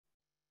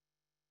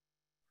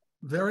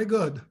Very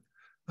good.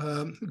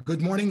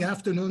 Good morning,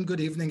 afternoon, good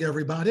evening,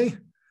 everybody,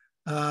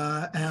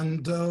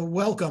 and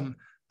welcome.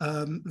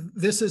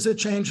 This is a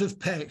change of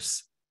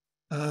pace.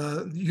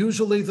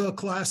 Usually the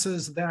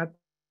classes that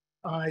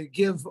I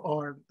give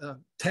are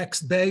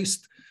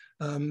text-based.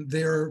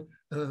 They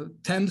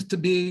tend to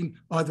be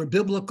either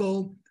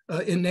biblical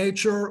in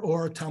nature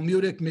or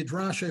Talmudic,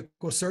 Midrashic,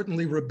 or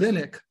certainly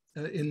rabbinic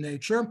in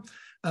nature.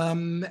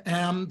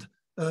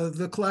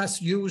 The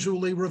class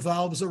usually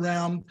revolves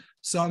around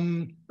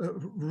some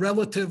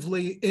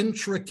relatively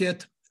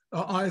intricate,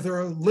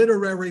 either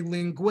literary,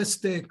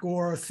 linguistic,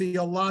 or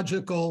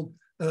theological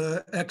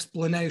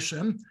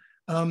explanation.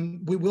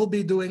 We will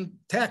be doing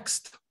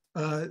text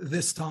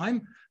this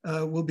time.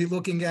 We'll be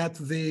looking at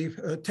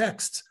the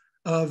texts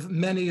of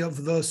many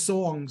of the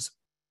songs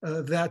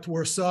that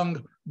were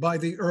sung by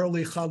the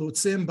early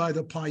Halutzim, by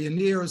the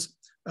pioneers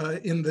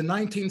in the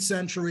 19th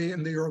century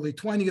and the early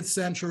 20th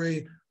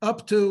century,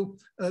 up to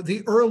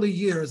the early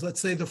years, let's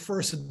say the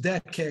first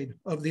decade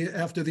of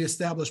after the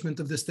establishment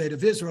of the State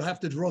of Israel. I have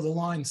to draw the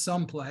line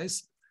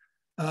someplace.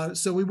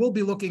 So we will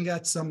be looking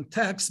at some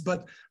texts,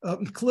 but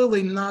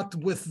clearly not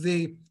with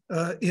the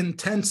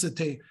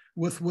intensity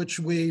with which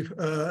we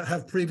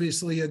have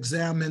previously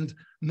examined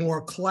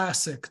more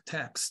classic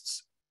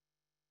texts.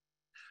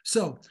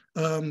 So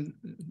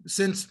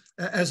since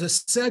as a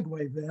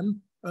segue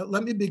then,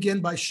 let me begin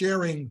by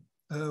sharing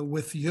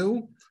with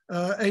you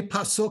a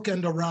pasuk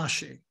and a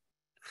Rashi.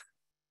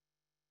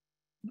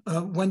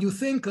 When you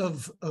think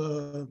of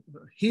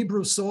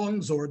Hebrew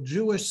songs or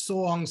Jewish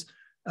songs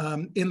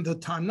in the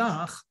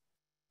Tanakh,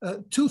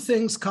 two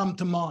things come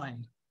to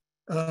mind.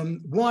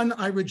 One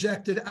I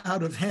rejected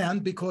out of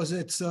hand because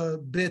it's a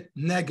bit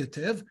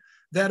negative.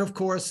 That, of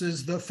course,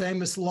 is the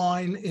famous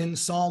line in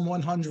Psalm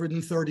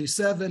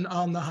 137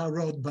 on the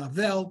Harod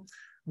Bavel,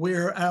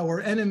 where our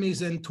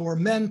enemies and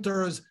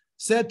tormentors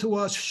said to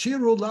us,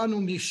 Shiru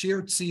lanu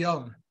mishir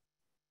Tzion.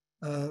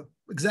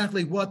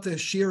 Exactly what the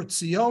Shir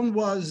Tzion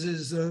was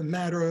is a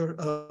matter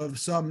of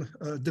some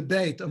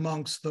debate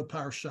amongst the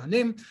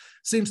Parshanim.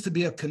 Seems to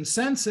be a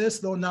consensus,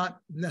 though not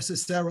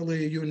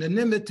necessarily a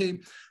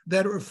unanimity,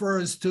 that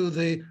refers to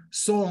the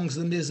songs,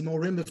 the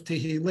Mizmorim of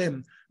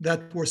Tehillim,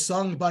 that were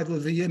sung by the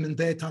Leviim in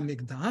Beit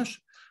HaMikdash,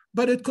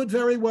 but it could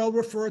very well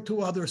refer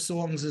to other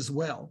songs as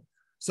well.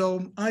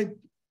 So I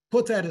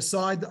put that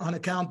aside on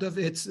account of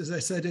its, as I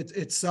said,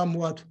 it's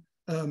somewhat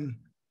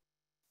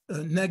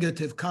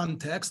negative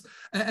context,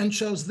 and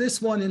chose this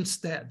one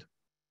instead.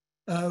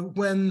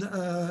 When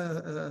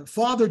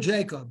Father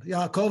Jacob,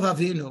 Yaakov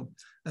Avinu,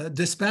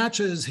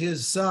 dispatches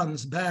his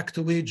sons back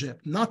to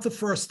Egypt, not the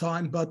first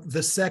time, but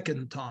the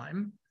second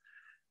time,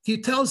 he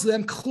tells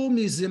them, K'chu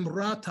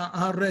mizimrat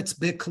ha'aretz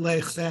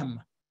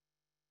b'kleichem.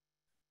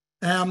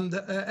 And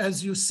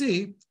as you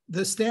see,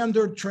 the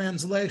standard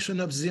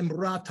translation of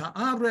Zimrat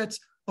ha'aretz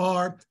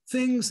are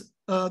things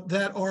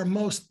that are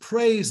most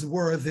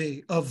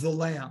praiseworthy of the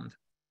land.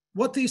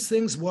 What these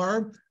things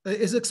were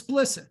is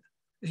explicit.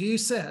 He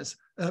says,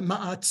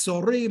 ma'at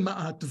sori,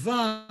 ma'at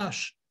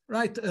vash,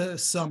 right?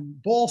 Some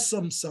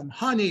balsam, some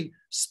honey,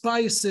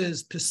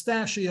 spices,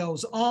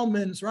 pistachios,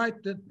 almonds, right?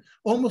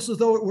 Almost as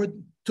though it were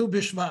Tu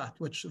B'Shvat,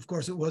 which of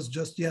course it was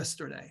just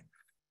yesterday.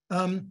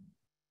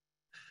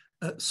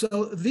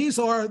 So these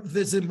are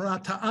the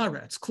Zimrat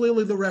Ha'aretz.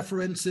 Clearly the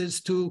reference is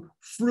to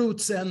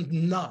fruits and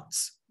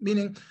nuts,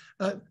 meaning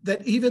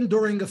that even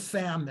during a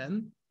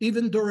famine,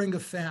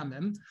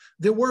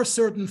 there were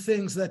certain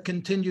things that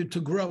continued to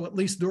grow, at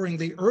least during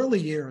the early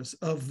years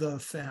of the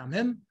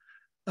famine.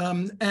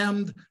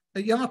 And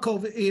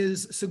Yaakov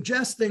is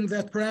suggesting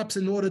that perhaps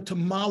in order to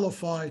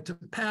mollify, to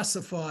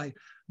pacify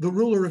the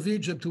ruler of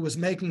Egypt who was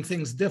making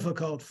things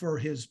difficult for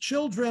his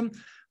children,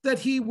 that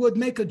he would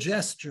make a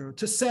gesture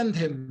to send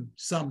him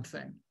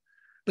something.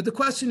 But the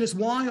question is,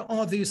 why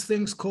are these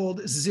things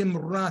called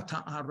Zimrat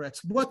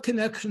Ha'aretz? What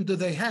connection do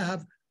they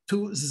have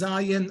to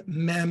Zayin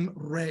Mem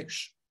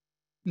Resh?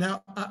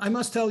 Now, I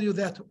must tell you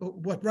that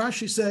what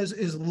Rashi says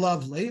is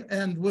lovely,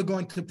 and we're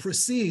going to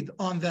proceed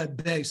on that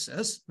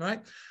basis,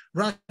 right?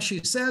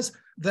 Rashi says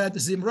that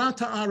Zimrat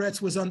Ha'aretz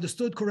was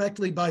understood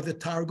correctly by the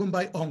Targum,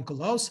 by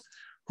Onkelos,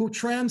 who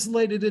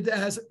translated it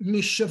as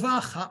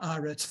Mishavach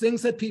Ha'aretz,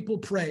 things that people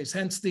praise,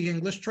 hence the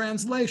English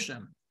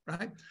translation,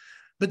 right?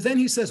 But then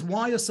he says,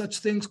 why are such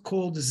things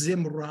called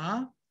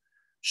Zimra?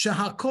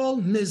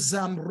 Shahakol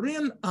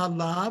mizamrin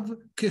alav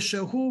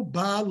kishehu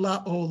ba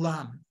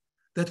la'olam.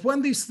 That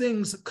when these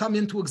things come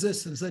into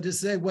existence, that is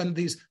to say, when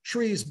these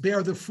trees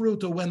bear the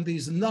fruit or when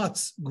these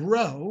nuts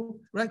grow,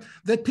 right,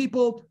 that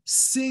people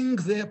sing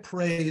their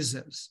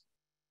praises.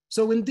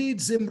 So indeed,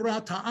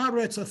 Zimrat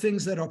Ha'aretz are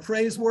things that are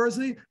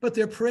praiseworthy, but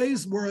they're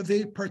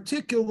praiseworthy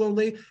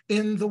particularly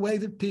in the way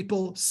that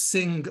people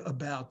sing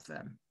about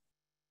them.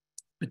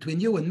 Between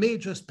you and me,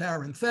 just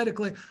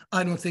parenthetically,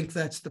 I don't think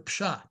that's the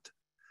pshat.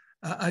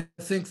 I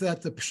think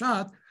that the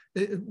pshat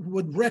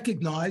would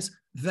recognize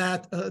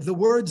that the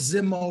word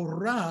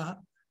zimora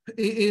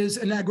is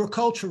an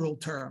agricultural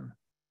term.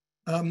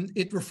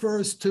 It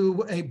refers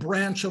to a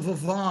branch of a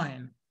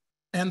vine.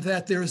 and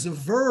that there's a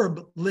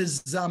verb,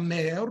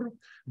 lizamer,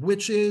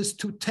 which is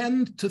to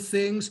tend to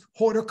things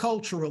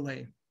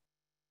horticulturally.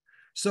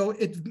 So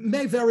it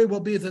may very well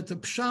be that the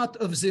pshat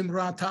of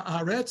Zimrat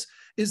Haaretz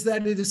is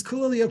that it is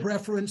clearly a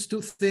reference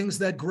to things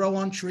that grow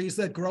on trees,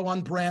 that grow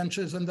on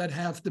branches, and that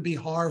have to be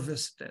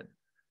harvested.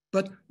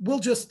 But we'll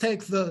just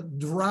take the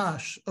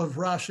drash of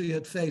Rashi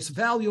at face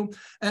value,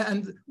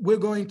 and we're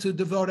going to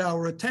devote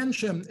our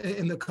attention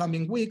in the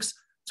coming weeks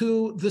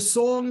to the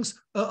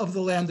songs of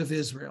the land of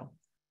Israel.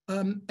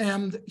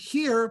 And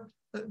here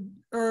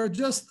are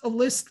just a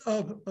list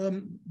of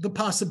the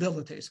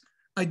possibilities.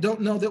 I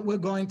don't know that we're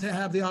going to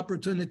have the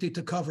opportunity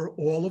to cover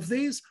all of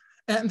these,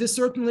 and this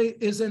certainly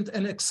isn't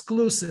an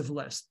exclusive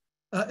list.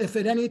 If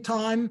at any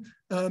time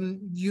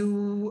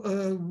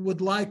you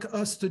would like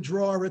us to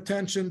draw our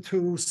attention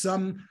to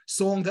some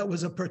song that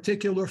was a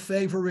particular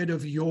favorite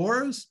of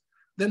yours,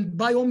 then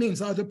by all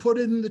means, either put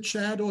it in the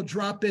chat or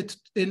drop it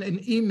in an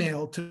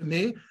email to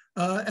me,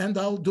 and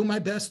I'll do my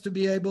best to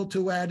be able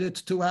to add it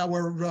to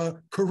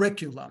our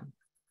curriculum.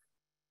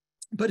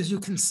 But as you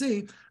can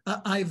see,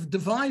 I've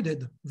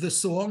divided the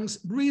songs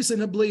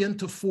reasonably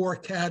into 4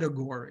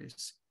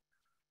 categories.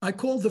 I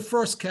call the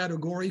first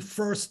category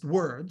first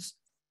words,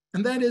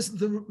 and that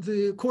is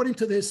according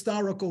to the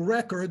historical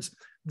records,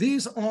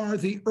 these are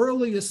the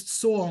earliest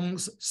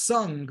songs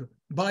sung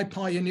by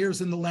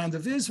pioneers in the land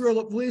of Israel,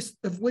 at least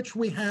of which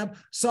we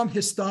have some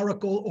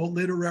historical or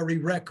literary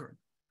record.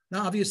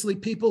 Now, obviously,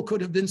 people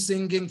could have been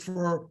singing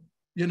for,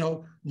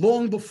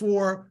 long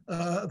before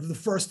the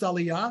first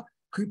Aliyah.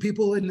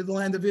 People in the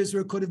land of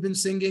Israel could have been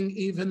singing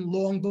even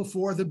long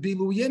before the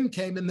Biluyim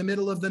came in the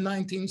middle of the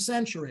 19th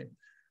century.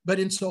 But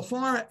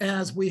insofar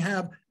as we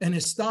have an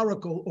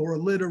historical or a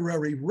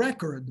literary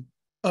record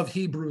of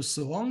Hebrew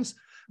songs,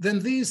 then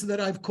these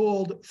that I've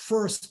called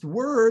first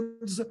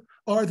words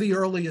are the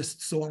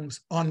earliest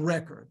songs on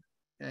record.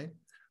 Okay?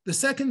 The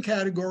second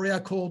category I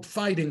called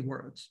fighting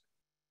words.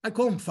 I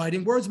call them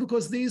fighting words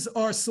because these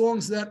are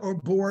songs that are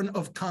born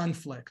of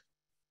conflict.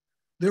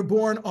 They're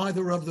born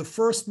either of the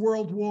First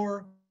World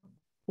War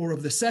or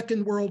of the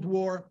Second World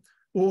War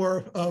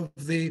or of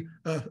the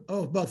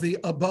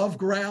above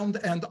ground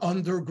and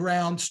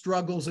underground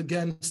struggles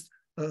against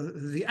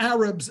the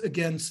Arabs,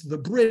 against the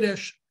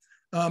British.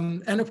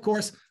 And of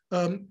course,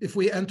 if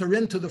we enter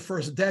into the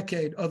first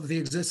decade of the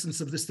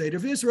existence of the State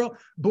of Israel,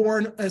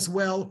 born as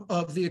well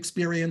of the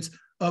experience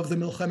of the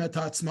Milchemet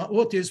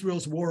Ha'atzmaut,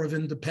 Israel's War of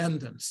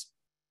Independence.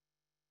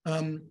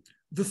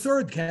 The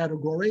third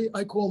category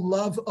I call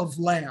love of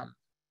land.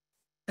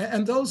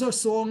 And those are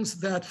songs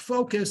that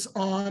focus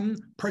on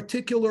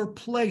particular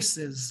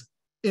places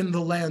in the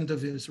land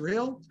of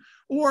Israel,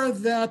 or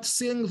that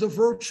sing the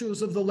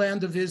virtues of the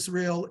land of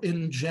Israel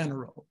in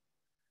general.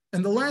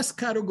 And the last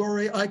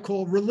category I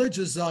call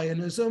religious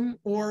Zionism,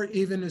 or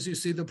even, as you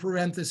see the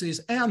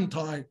parentheses,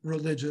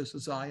 anti-religious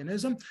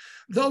Zionism.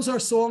 Those are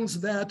songs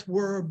that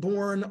were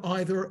born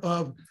either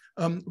of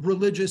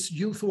religious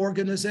youth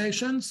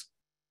organizations,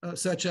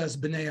 such as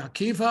Bnei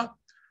Akiva,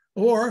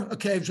 or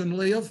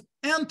occasionally of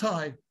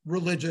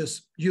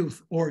anti-religious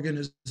youth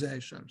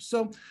organizations.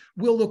 So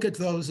we'll look at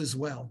those as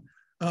well.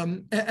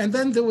 And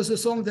then there was a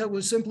song that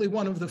was simply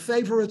one of the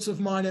favorites of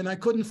mine, and I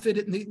couldn't fit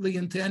it neatly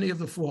into any of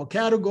the 4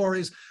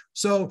 categories.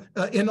 So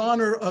in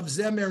honor of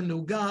Zemer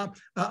Nuga,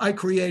 I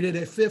created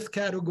a 5th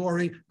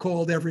category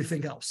called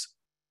everything else.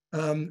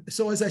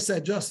 So as I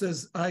said, just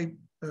as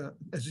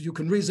you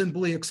can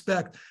reasonably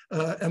expect,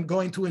 I'm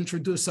going to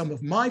introduce some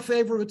of my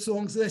favorite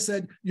songs. As I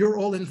said, you're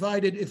all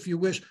invited if you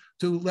wish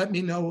to let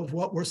me know of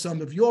what were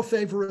some of your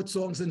favorite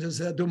songs, and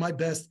just do my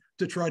best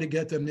to try to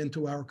get them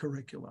into our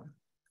curriculum.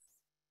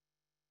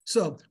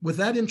 So with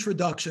that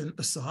introduction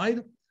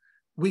aside,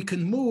 we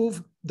can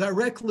move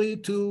directly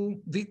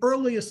to the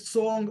earliest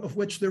song of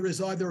which there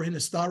is either an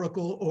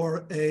historical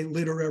or a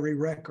literary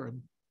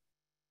record.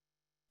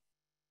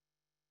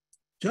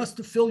 Just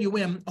to fill you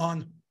in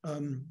on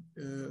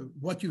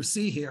what you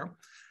see here,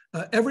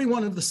 every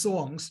one of the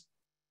songs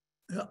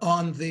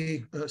on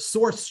the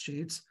source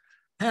sheets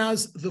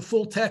has the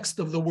full text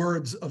of the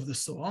words of the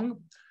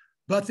song,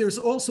 but there's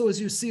also,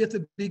 as you see at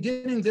the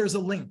beginning, there's a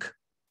link.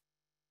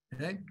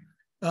 Okay?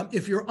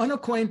 If you're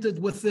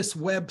unacquainted with this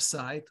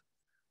website,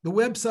 the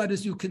website,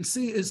 as you can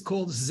see, is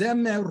called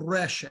Zemer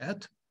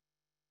Reshet.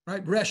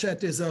 Right?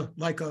 Reshet is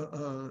like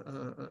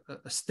a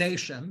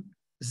station.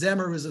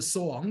 Zemer is a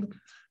song.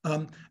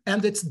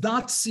 And it's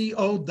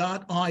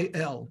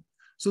 .co.il.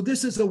 So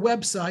this is a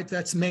website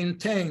that's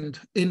maintained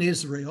in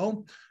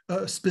Israel,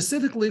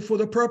 specifically for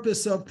the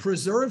purpose of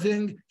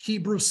preserving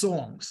Hebrew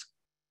songs.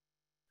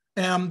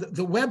 And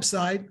the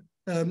website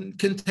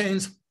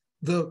contains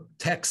the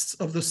texts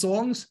of the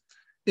songs.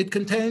 It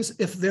contains,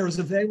 if there is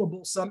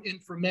available, some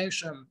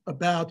information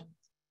about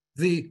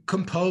the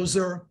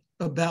composer,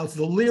 about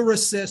the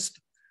lyricist,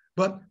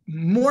 but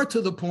more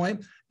to the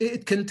point,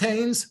 it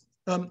contains,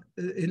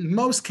 in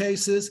most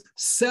cases,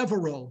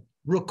 several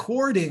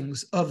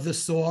recordings of the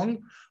song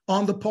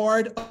on the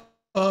part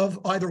of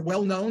either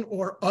well-known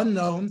or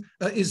unknown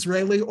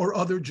Israeli or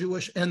other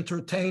Jewish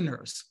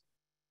entertainers.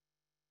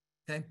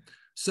 Okay,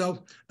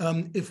 So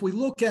if we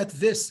look at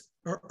this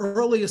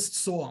earliest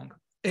song,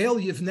 El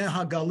Yivneh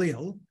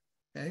HaGalil,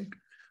 okay,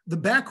 the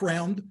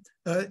background,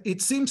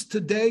 it seems to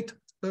date,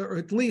 or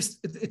at least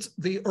it's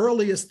the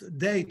earliest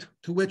date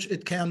to which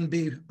it can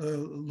be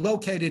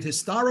located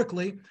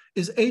historically,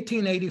 is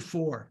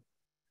 1884.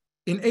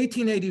 In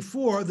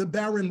 1884, the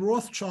Baron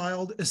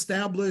Rothschild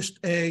established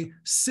a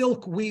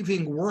silk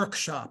weaving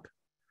workshop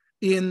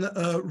in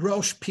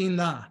Rosh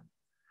Pinah.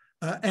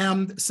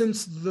 And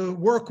since the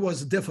work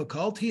was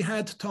difficult, he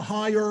had to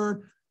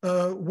hire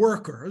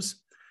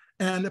workers.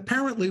 And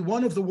apparently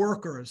one of the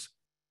workers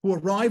who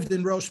arrived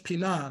in Rosh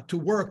Pinah to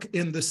work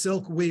in the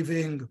silk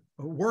weaving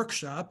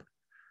workshop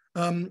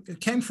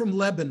came from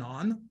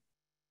Lebanon.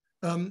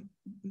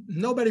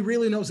 Nobody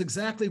really knows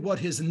exactly what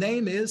his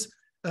name is.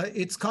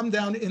 It's come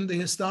down in the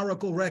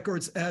historical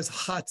records as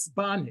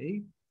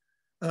Chatzbani.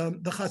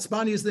 The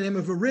Chatzbani is the name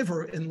of a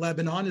river in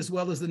Lebanon, as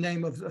well as the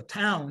name of a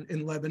town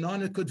in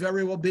Lebanon. It could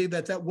very well be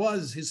that that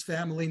was his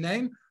family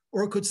name,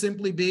 or it could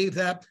simply be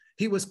that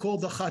he was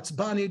called the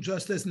Chatzbani,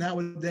 just as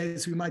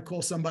nowadays we might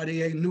call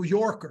somebody a New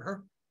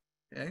Yorker.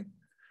 Okay?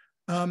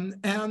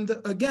 And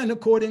again,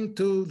 according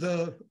to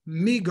the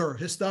meager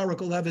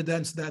historical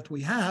evidence that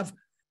we have,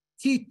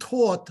 he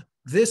taught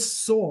this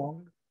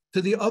song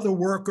to the other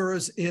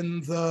workers in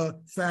the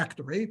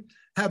factory,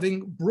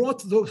 having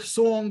brought the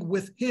song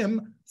with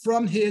him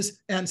from his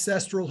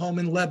ancestral home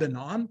in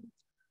Lebanon,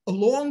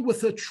 along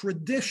with a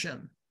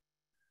tradition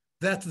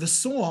that the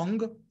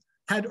song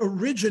had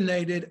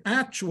originated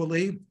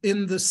actually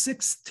in the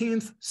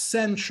 16th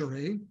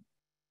century,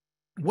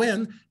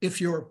 when,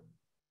 if you're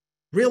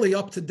really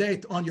up to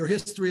date on your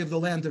history of the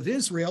land of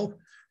Israel,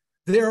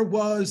 there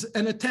was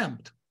an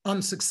attempt,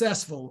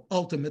 unsuccessful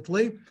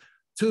ultimately,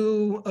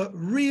 to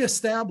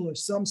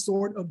reestablish some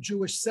sort of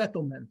Jewish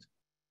settlement,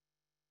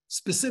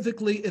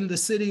 specifically in the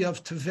city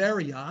of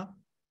Tveria,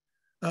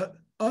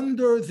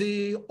 under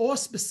the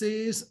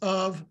auspices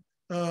of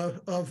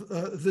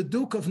the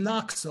Duke of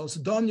Naxos,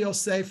 Don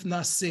Yosef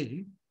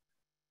Nasi,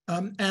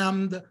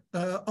 and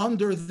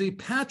under the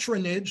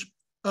patronage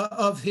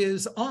of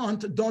his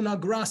aunt, Dona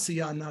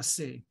Gracia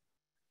Nasi.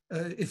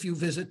 If you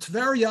visit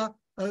Tveria,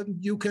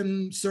 you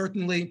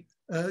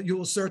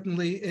will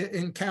certainly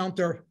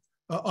encounter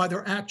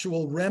either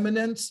actual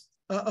remnants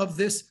of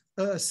this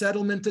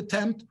settlement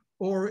attempt,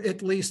 or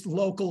at least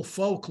local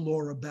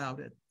folklore about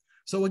it.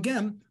 So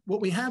again,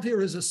 what we have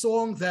here is a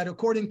song that,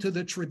 according to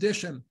the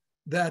tradition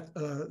that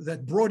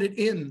brought it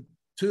in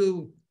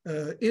to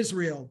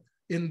Israel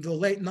in the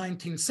late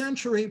 19th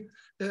century,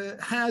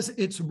 has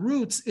its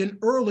roots in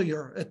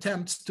earlier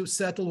attempts to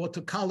settle or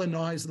to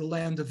colonize the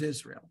land of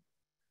Israel.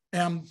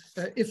 And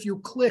if you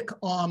click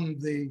on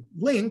the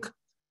link,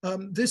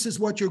 this is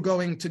what you're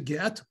going to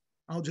get.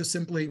 I'll just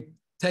simply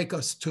take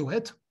us to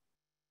it.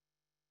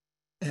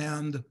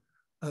 And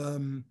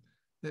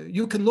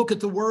you can look at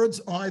the words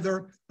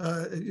either,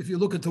 if you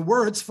look at the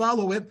words,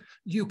 follow it,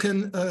 you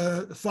can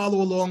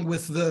follow along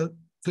with the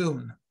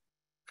tune.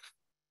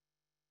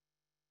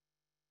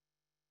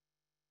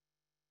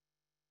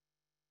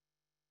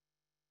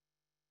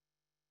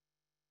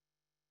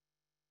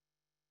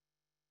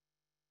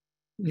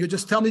 You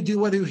just tell me,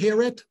 whether you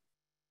hear it?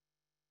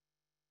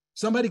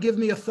 Somebody give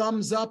me a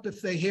thumbs up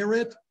if they hear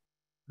it.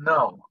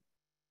 No.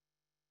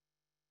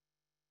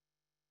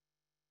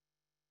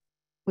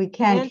 We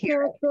can't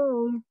hear it.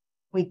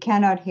 We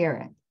cannot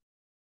hear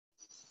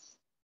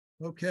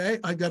it. Okay,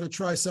 I got to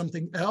try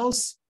something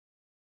else.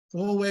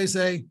 Always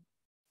a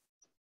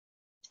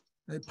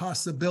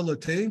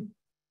possibility.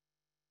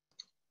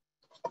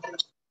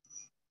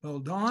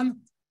 Hold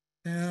on.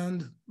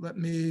 And let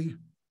me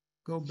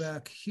go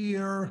back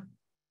here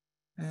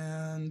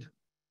and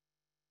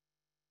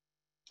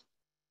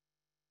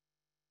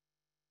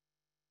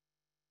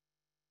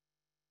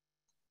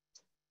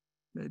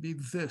maybe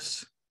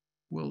this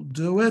will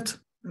do it.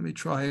 Let me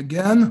try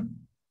again.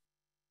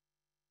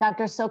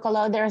 Dr.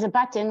 Sokolow, there's a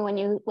button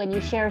when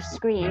you share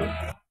screen.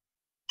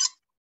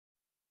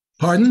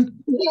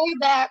 Pardon? Hear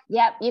that?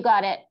 Yep, you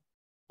got it.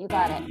 You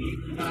got it.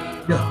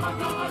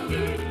 Yeah.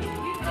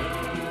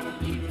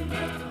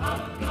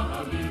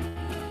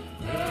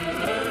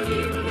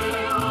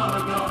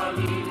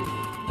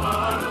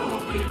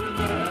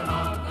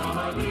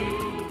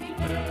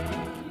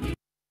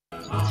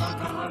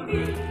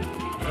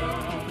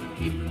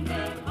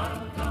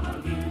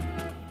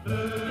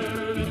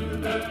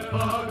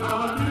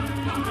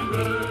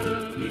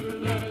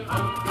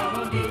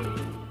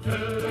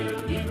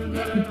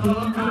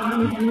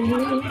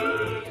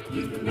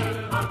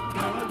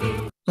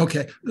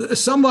 Okay,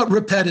 somewhat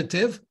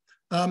repetitive.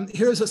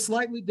 Here's a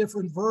slightly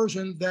different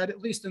version that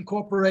at least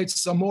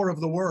incorporates some more of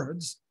the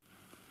words.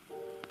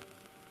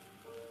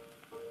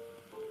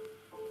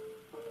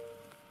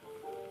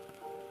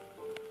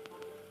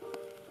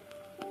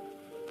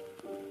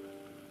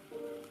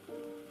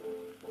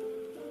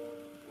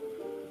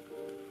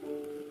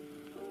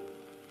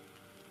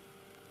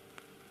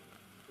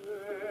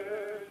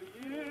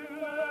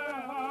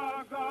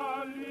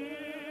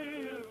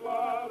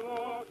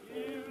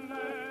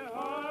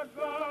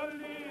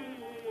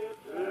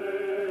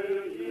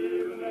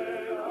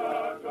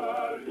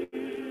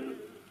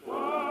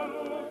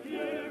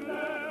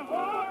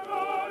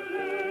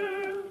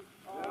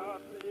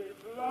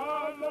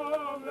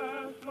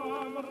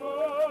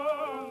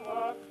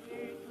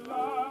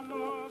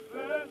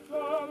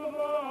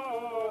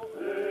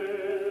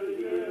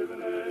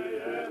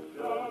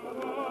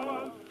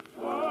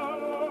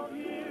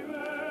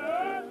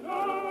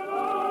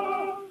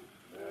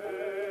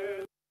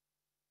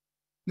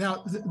 Now,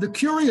 the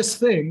curious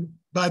thing,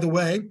 by the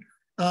way,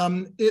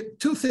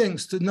 two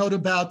things to note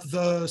about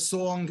the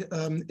song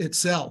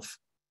itself.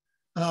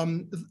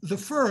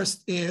 The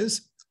first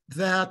is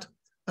that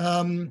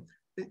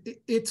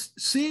it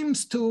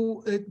seems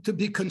to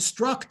be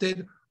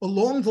constructed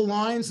along the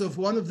lines of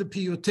one of the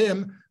piyutim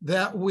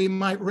that we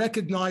might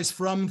recognize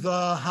from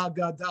the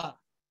Haggadah.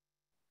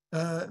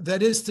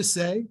 That is to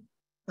say,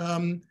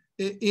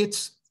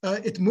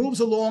 it moves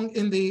along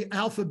in the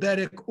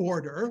alphabetic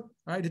order,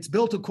 right? It's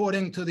built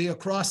according to the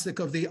acrostic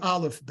of the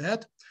Aleph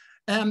Bet.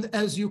 And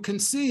as you can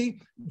see,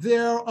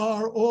 there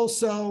are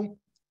also,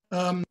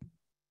 let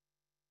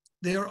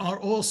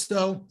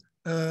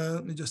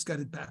me just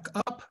get it back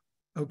up.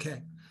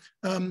 Okay.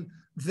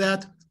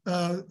 That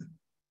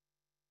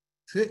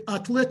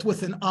Atlit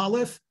with an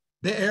Aleph,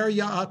 Be'er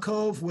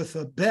Yaakov with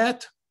a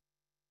Bet,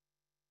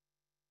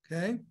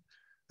 okay.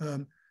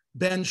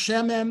 Ben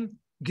Shemem,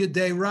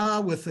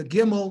 Gedera with a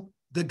Gimel,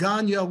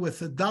 Deganya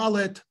with a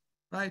Dalet,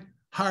 right?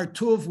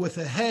 Hartuv with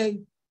a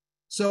Hey.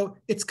 So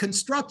it's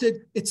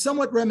constructed, it's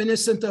somewhat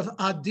reminiscent of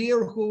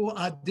Adirhu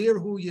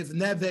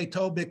Yivneve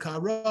To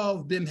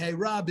Bikarov,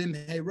 Bimheira,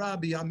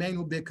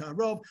 Biyamenu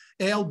Bikarov,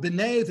 El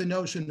B'nei, the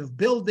notion of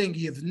building,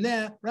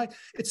 Yivne, right?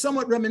 It's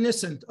somewhat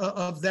reminiscent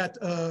of that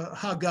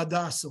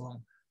Haggadah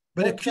song.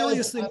 But a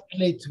curious thing,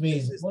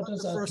 what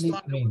does the first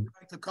athlete time mean? we're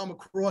trying to come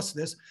across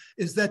this,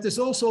 is that there's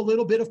also a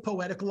little bit of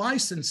poetic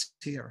license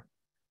here.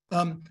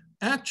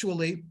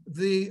 Actually,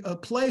 the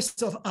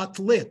place of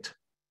Atlit,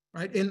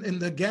 right, in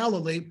the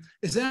Galilee,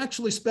 is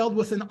actually spelled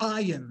with an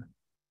ayin.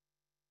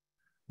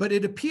 But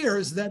it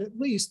appears that at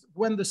least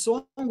when the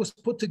song was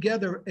put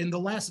together in the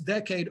last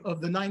decade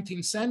of the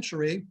 19th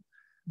century,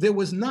 there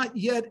was not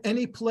yet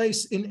any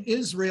place in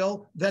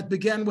Israel that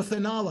began with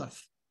an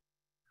aleph.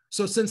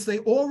 So since they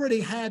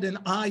already had an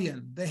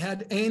ayin, they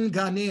had ein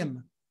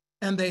ganim,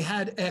 and they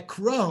had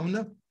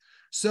ekron,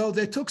 so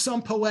they took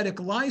some poetic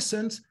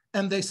license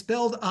and they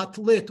spelled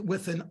atlit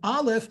with an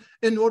aleph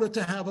in order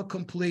to have a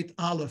complete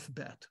aleph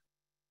bet.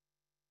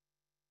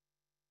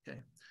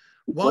 Okay.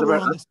 What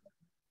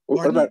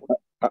about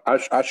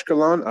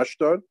Ashkelon,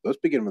 Ashdod? Those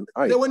begin with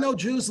I. There were no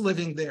Jews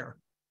living there.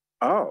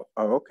 Oh,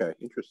 okay,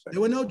 interesting. There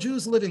were no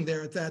Jews living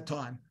there at that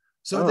time.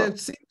 So they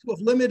seem to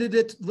have limited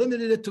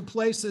it to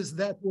places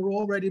that were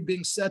already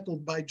being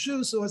settled by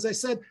Jews. So as I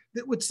said,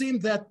 it would seem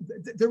that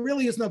there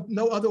really is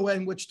no other way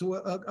in which to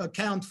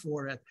account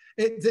for it.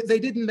 They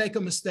didn't make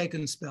a mistake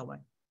in spelling.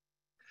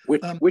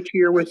 Which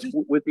year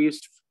would these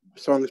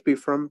songs be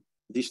from?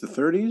 These the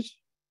 30s?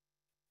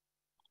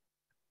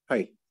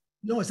 Hi.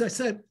 No, as I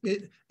said,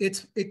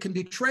 it can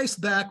be traced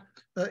back.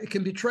 It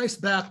can be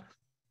traced back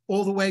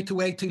all the way to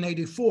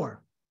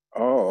 1884.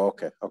 Oh,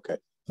 okay.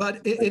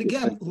 But it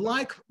again,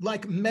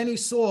 like many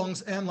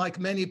songs and like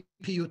many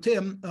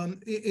piyutim,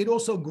 it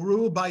also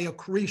grew by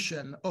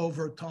accretion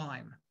over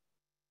time.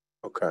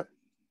 Okay.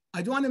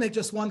 I do want to make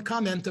just one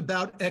comment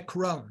about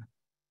Ekron.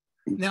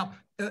 Now,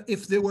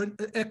 if there were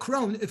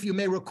Ekron, if you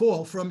may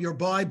recall from your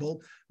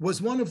Bible,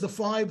 was one of the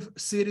 5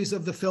 cities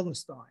of the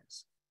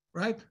Philistines,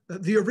 right?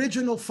 The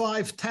original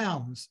 5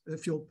 towns,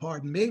 if you'll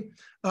pardon me,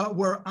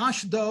 were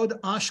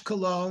Ashdod,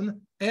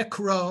 Ashkelon,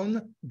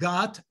 Ekron,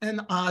 Gat,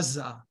 and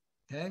Aza.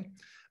 Okay.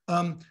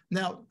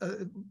 Now,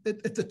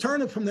 at the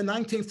turn from the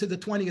 19th to the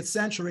 20th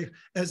century,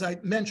 as I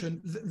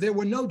mentioned, there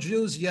were no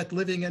Jews yet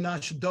living in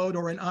Ashdod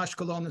or in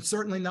Ashkelon, and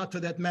certainly not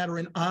for that matter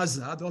in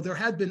Aza, though there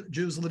had been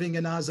Jews living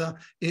in Aza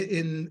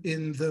in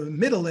the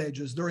Middle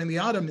Ages during the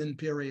Ottoman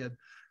period.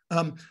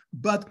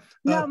 But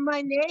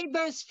my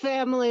neighbor's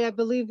family, I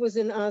believe, was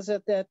in Aza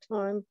at that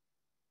time.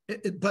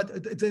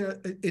 But there,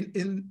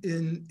 in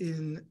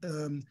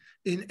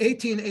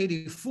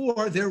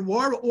 1884, there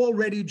were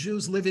already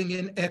Jews living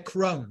in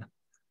Ekron.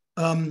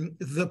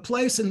 The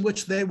place in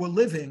which they were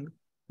living,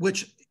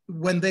 which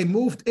when they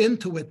moved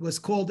into it was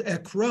called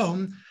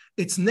Ekron,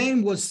 its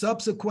name was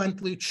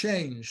subsequently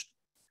changed.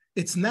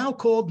 It's now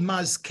called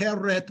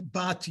Mazkeret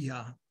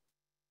Batya.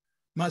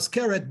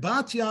 Mazkeret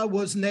Batya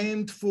was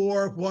named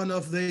for one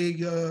of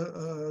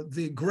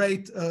the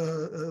great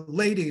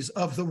ladies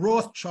of the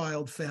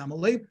Rothschild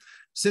family,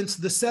 since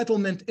the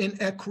settlement in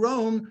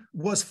Ekron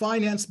was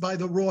financed by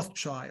the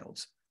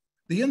Rothschilds.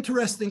 The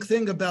interesting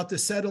thing about the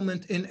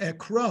settlement in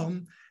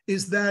Ekron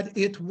is that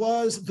it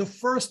was the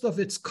first of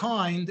its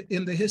kind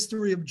in the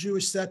history of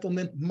Jewish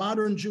settlement,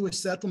 modern Jewish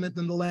settlement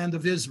in the land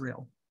of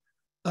Israel.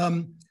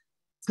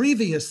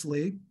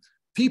 Previously,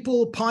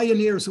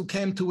 pioneers who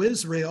came to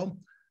Israel,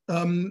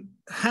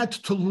 had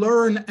to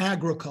learn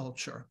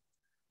agriculture.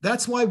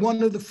 That's why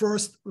one of the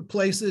first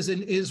places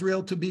in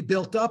Israel to be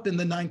built up in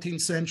the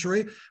 19th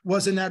century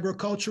was an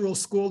agricultural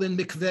school in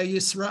Mikveh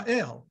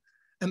Yisrael.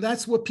 And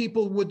that's where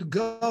people would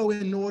go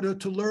in order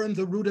to learn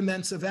the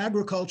rudiments of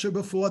agriculture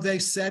before they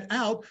set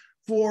out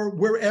for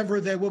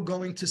wherever they were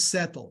going to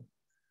settle.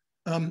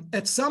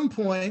 At some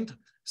point,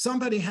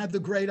 somebody had the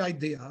great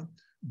idea,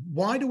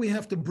 why do we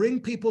have to bring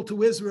people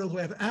to Israel who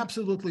have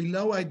absolutely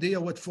no idea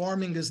what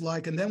farming is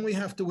like, and then we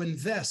have to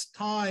invest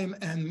time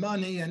and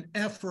money and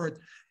effort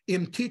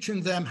in teaching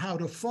them how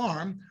to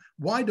farm?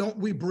 why don't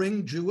we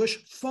bring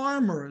Jewish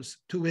farmers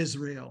to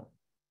Israel?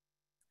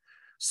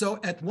 So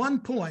at one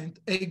point,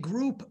 a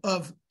group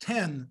of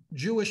 10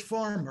 Jewish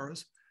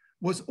farmers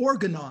was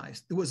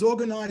organized. It was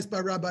organized by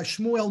Rabbi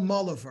Shmuel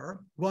Moliver,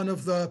 one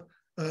of the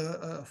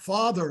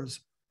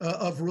fathers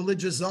of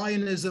religious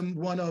Zionism,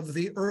 one of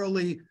the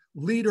early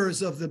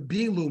leaders of the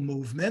Bilu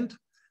movement.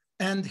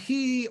 And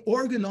he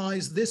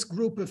organized this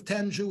group of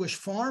 10 Jewish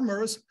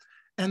farmers,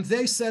 and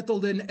they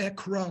settled in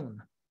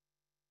Ekron.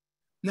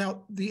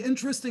 Now, the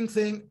interesting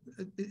thing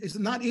is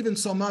not even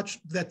so much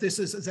that this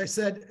is, as I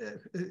said,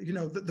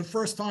 the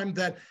first time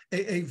that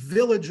a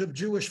village of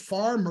Jewish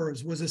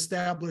farmers was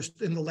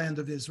established in the land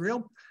of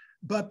Israel,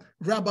 but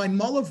Rabbi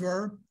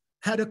Moliver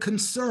had a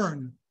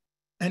concern,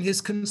 and his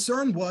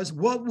concern was,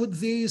 what would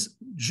these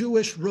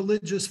Jewish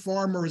religious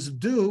farmers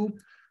do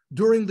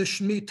during the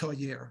Shemitah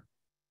year?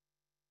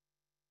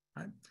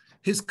 Right?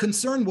 His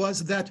concern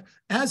was that,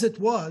 as it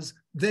was,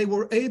 they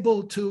were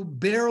able to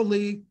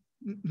barely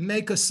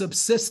make a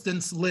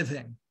subsistence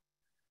living.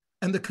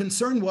 And the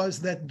concern was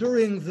that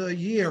during the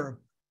year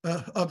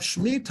of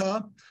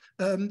Shemitah,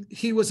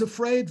 he was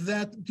afraid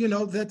that,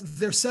 that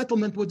their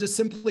settlement would just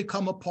simply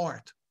come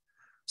apart.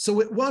 So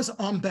it was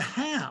on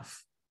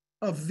behalf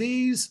of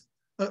these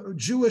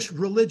Jewish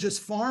religious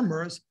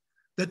farmers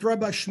that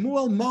Rabbi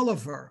Shmuel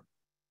Moliver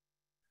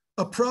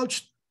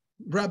approached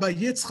Rabbi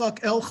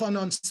Yitzchak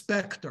Elchanan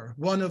Spector,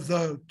 one of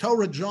the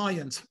Torah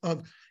giants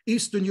of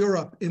Eastern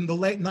Europe in the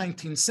late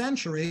 19th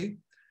century,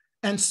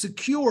 and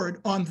secured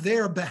on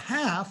their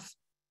behalf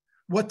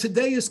what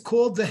today is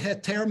called the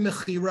Heter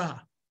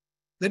Mechira.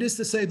 That is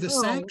to say, the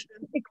sanction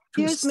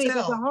to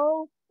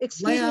sell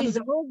there's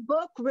a whole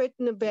book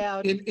written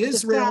about in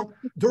Israel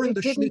during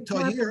the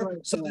Shemitah year,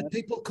 so that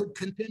people could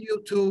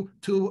continue to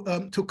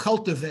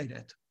cultivate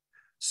it.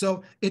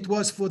 So it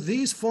was for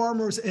these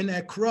farmers in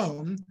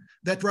Ekron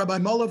that Rabbi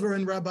Moliver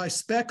and Rabbi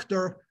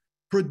Spector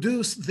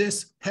produced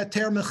this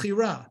Heter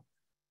Mechira.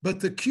 But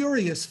the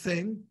curious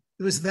thing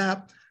was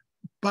that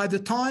by the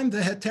time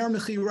the Heter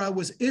Mechira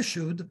was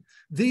issued,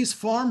 these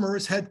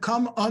farmers had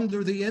come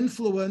under the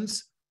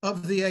influence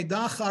of the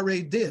Eidah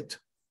Charedit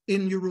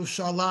in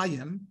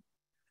Yerushalayim,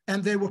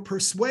 and they were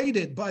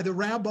persuaded by the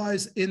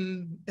rabbis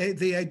in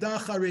the Eidah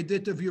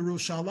Charedit of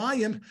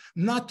Yerushalayim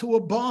not to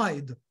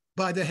abide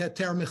by the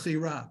Heter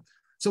Mechira.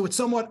 So it's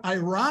somewhat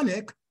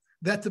ironic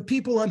that the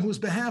people on whose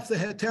behalf the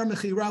Heter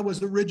Mechira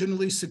was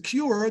originally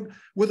secured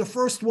were the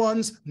first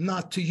ones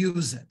not to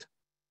use it.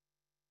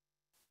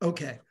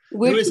 Okay.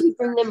 Where did you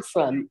bring them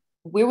from?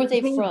 Where were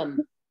they from?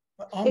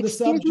 On the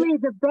subject. Me,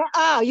 to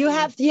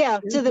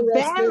the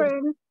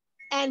Baron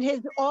and his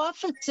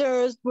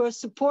officers were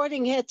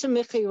supporting Heter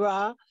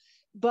Mechira,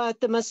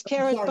 but the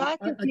Maskeret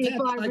Baka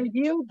people, I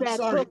reviewed that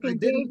book and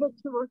gave it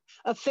to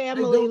a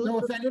family. I don't know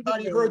if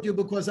anybody heard you,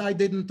 because I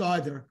didn't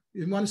either.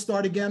 You want to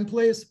start again,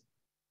 please?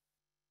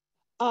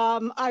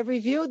 I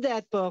reviewed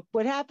that book.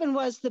 What happened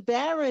was the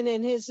Baron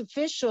and his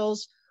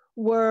officials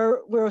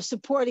were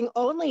supporting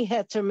only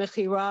Heter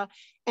Mechira,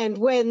 and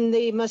when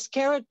the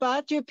Maskeret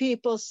Baka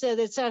people said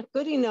it's not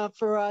good enough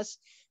for us,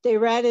 they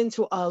ran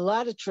into a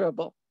lot of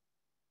trouble.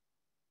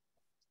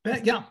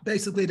 Yeah,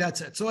 basically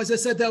that's it. So as I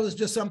said, that was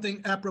just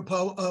something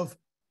apropos of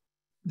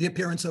the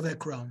appearance of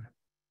Ekron.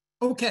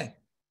 Okay,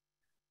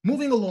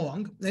 moving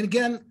along. And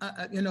again,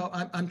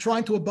 I'm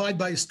trying to abide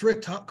by a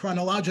strict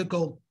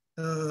chronological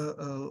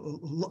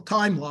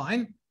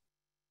timeline.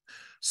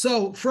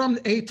 So from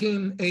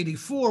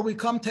 1884, we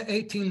come to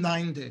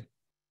 1890.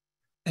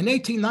 In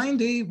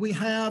 1890, we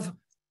have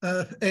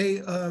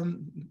a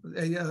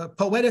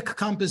poetic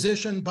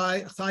composition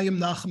by Chaim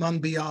Nachman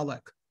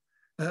Bialik,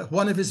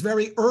 one of his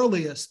very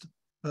earliest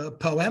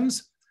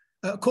poems,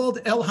 called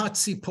El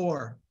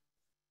HaTzipor.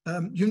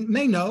 You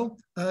may know,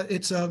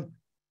 it's an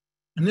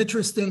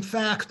interesting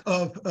fact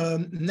of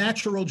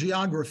natural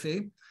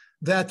geography,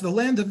 that the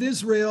land of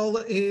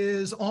Israel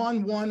is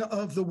on one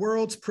of the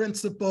world's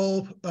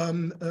principal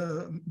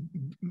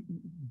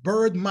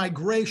bird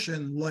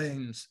migration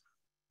lanes.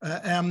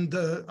 And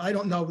I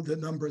don't know the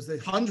numbers,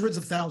 hundreds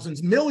of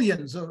thousands,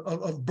 millions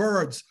of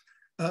birds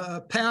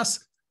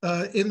pass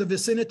in the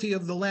vicinity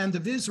of the land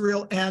of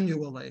Israel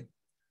annually.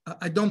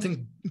 I don't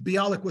think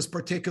Bialik was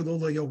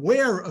particularly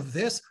aware of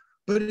this,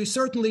 but he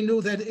certainly knew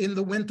that in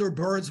the winter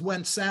birds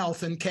went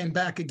south and came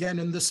back again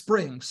in the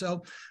spring.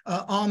 So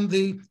on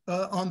the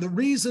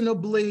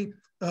reasonably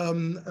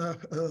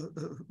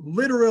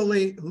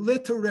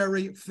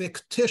literary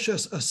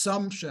fictitious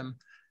assumption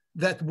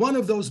that one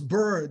of those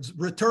birds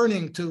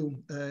returning to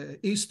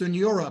Eastern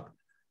Europe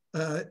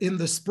in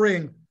the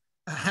spring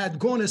had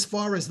gone as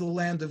far as the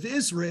land of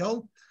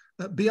Israel,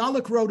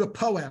 Bialik wrote a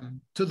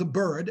poem to the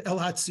bird, El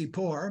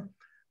HaTzipor.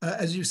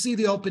 As you see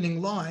the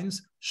opening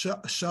lines,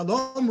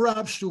 Shalom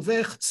Rav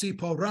Shuvech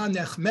Tzipora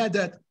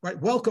Nechmedet, right?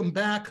 Welcome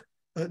back,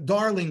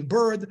 darling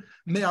bird,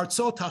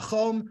 Me'artzot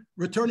HaChom,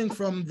 returning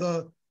from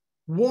the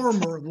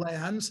warmer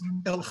lands,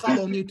 El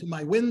Chaloni, to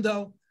my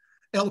window,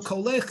 El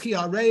Kolechi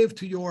Arev,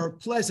 to your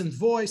pleasant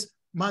voice,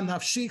 Ma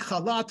Nafshi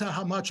Chalata,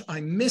 how much I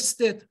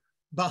missed it,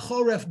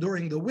 bachoref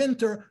during the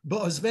winter,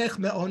 ba'ozvech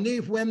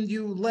me'oniv, when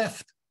you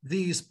left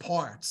these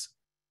parts.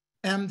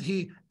 And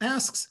he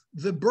asks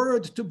the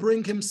bird to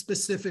bring him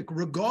specific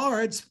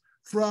regards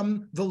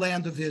from the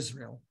land of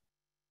Israel.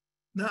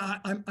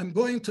 Now, I'm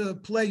going to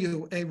play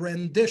you a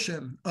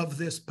rendition of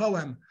this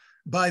poem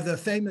by the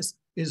famous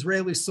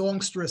Israeli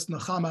songstress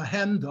Nechama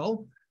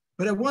Hendel,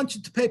 but I want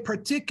you to pay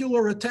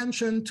particular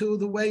attention to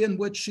the way in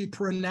which she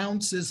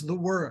pronounces the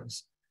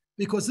words,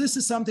 because this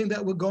is something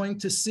that we're going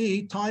to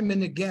see time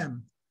and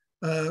again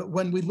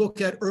when we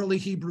look at early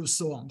Hebrew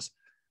songs.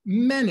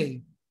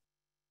 Many,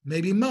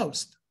 maybe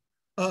most,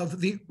 of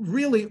the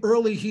really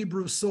early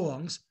Hebrew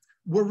songs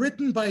were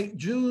written by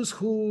Jews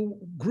who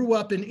grew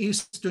up in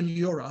Eastern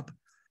Europe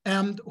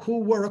and who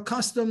were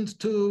accustomed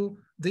to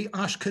the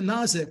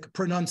Ashkenazic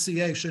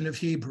pronunciation of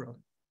Hebrew.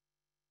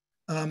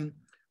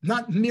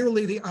 Not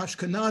merely the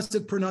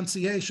Ashkenazic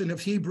pronunciation of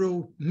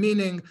Hebrew,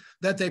 meaning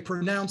that they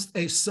pronounced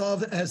a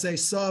sav as a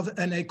sav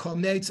and a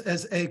kometz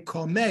as a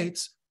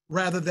kometz,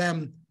 rather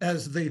than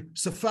as the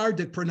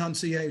Sephardic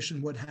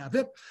pronunciation would have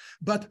it,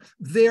 but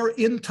their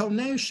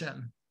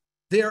intonation,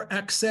 their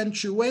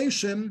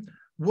accentuation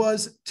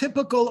was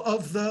typical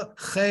of the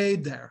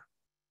cheder,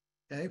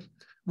 okay?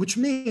 Which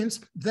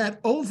means that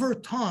over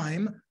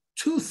time,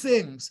 two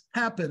things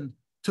happened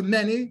to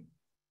many,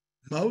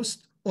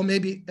 most, or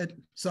maybe at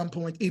some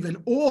point even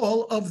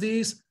all of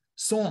these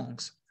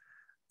songs.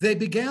 They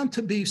began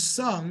to be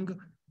sung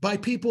by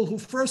people who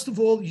first of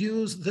all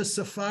used the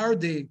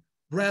Sephardi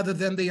rather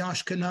than the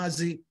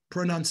Ashkenazi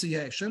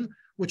pronunciation,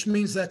 which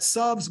means that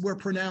savs were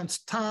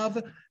pronounced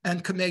tav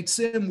and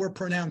kometzim were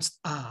pronounced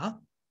ah.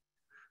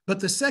 But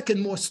the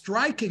second more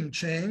striking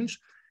change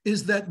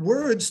is that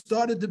words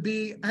started to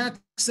be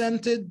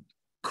accented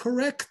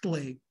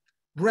correctly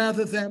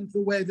rather than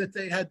the way that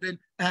they had been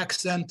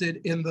accented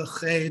in the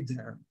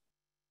cheder.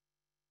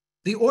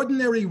 The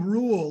ordinary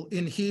rule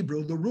in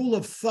Hebrew, the rule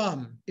of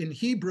thumb in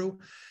Hebrew,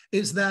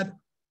 is that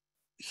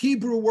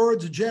Hebrew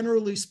words,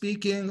 generally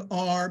speaking,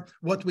 are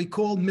what we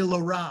call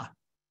milarah.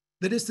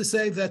 That is to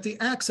say that the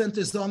accent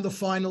is on the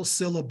final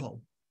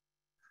syllable.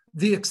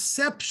 The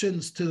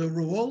exceptions to the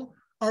rule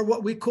are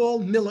what we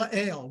call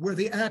mila'el, where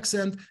the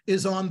accent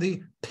is on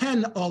the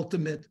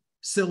penultimate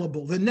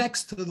syllable, the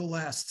next to the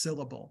last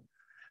syllable.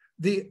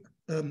 The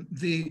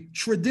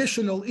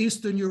traditional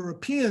Eastern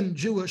European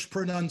Jewish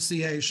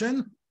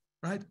pronunciation,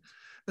 right,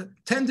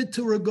 tended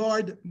to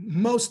regard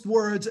most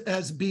words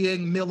as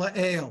being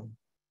mila'el.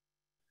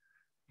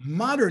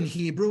 Modern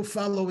Hebrew,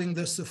 following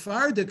the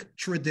Sephardic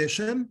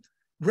tradition,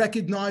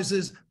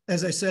 recognizes,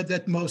 as I said,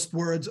 that most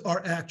words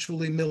are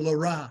actually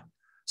milarah.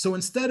 So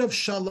instead of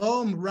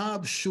shalom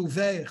rab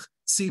shuvech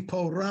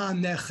tzipora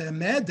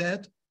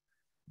nechemedet,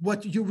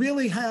 what you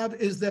really have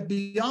is that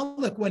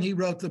Bialik, when he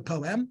wrote the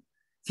poem,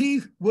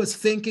 he was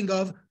thinking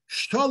of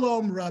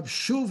shalom rab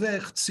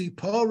shuvech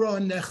tzipora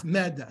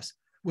nechmedes,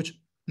 which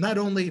not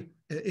only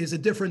is a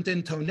different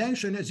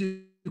intonation, as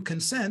you can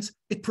sense,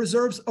 it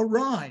preserves a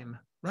rhyme,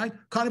 right?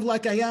 Kind of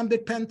like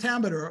iambic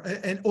pentameter,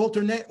 an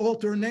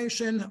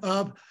alternation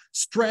of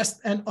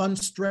stressed and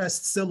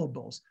unstressed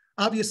syllables.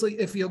 Obviously,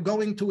 if you're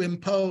going to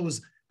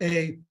impose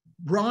a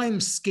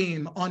rhyme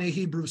scheme on a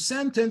Hebrew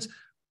sentence,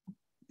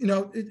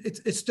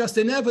 it's just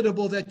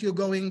inevitable that you're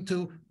going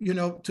to,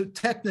 to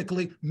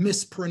technically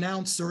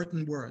mispronounce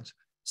certain words.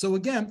 So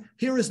again,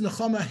 here is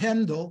Nechama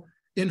Hendel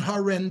in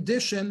her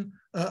rendition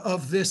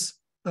of this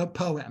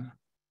poem.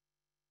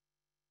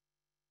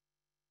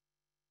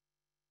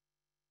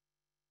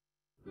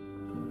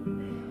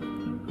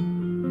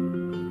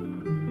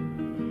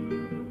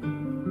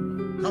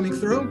 Coming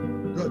through?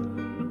 Good.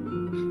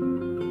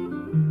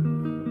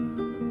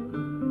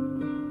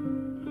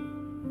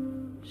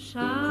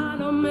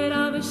 Shalom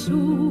rav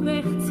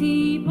shuvech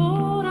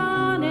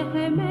tzipora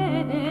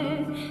nechemet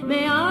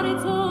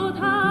me'aretzot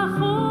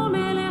hachom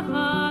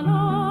elechaloni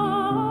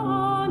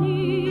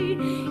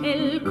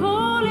el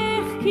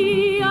kolech ki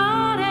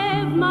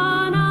arev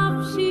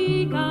manafshi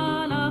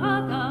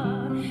kalata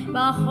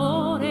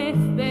bachoref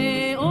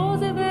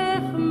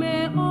be'ozevech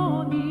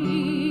me'oni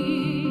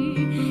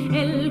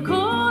el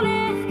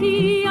kolech ki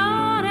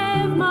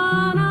arev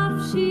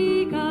manafshi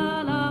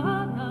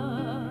kalata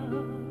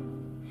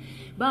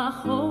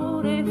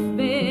בחורף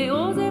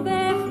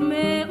בעוזבך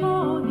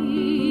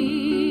מעוני.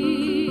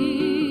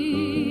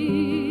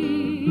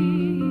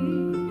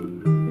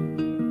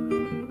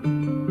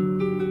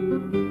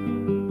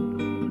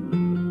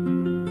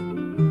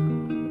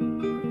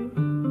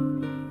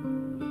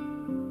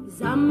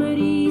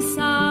 זמרי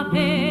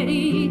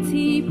ספרי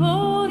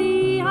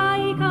ציפורי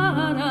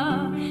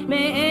היקרה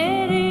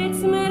מארץ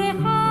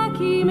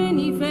מרחקים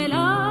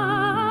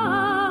נפלאות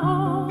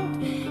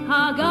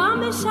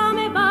הגם שם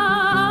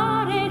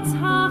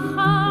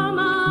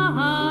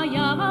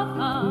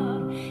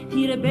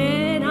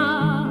בין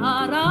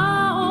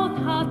הרעות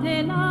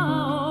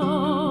התלאות,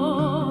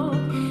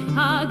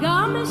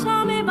 הגם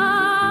שם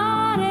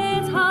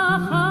בארץ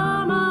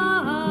החמה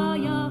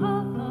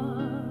היפה,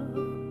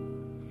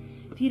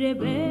 תראה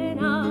בין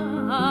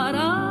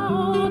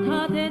הרעות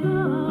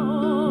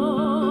התלאות,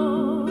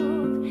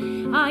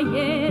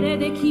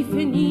 הילד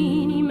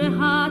כפנינים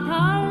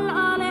הטל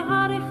על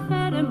הר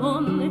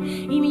חרמון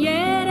אם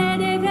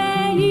ירד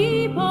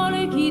ויפול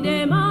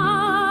כדמעות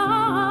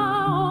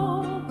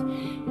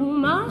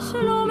ומה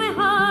שלום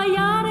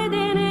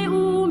הירדן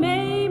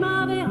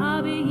ומימה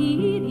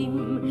והבהירים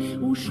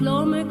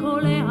ושלום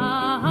כל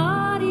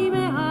ההרים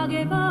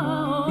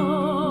הגבעות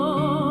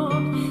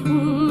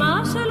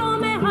ומה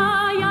שלום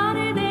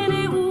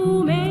הירדן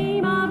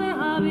ומימה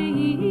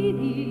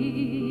והבהירים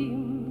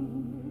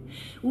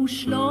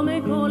ושלום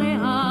כל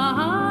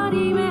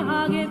ההרים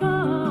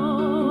הגבעות.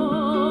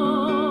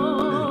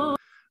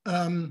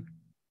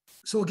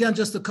 So again,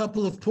 just a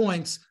couple of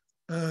points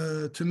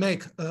to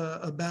make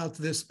about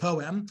this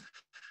poem.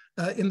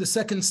 In the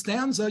second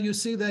stanza, you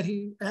see that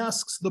he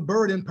asks the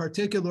bird in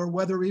particular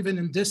whether even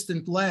in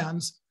distant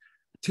lands,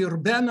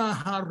 tirbena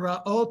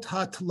haraot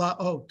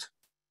hatlaot.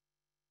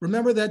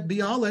 Remember that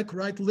Bialik,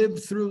 right,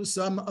 lived through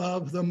some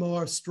of the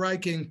more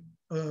striking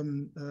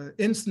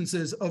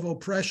instances of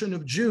oppression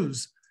of Jews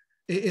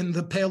in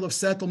the Pale of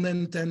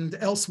Settlement and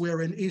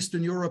elsewhere in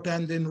Eastern Europe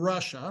and in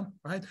Russia,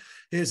 right?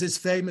 Here's his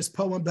famous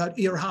poem about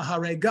Ir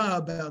HaHarega,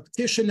 about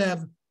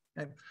Kishinev.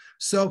 Okay.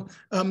 So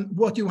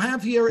what you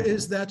have here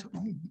is that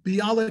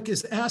Bialik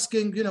is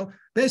asking,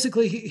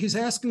 basically he's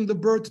asking the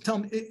bird to tell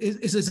him,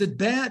 is it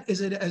bad?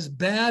 Is it as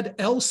bad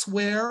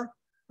elsewhere,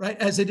 right,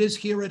 as it is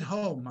here at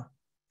home?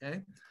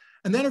 Okay.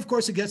 And then, of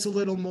course, it gets a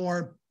little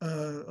more,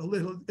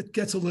 it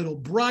gets a little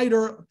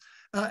brighter.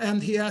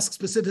 And he asks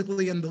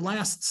specifically in the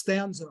last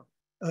stanza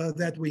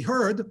that we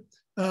heard,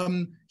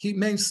 he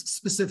makes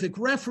specific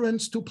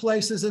reference to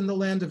places in the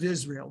land of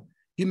Israel.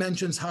 He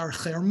mentions Har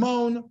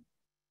Hermon,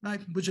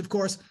 right, which of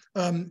course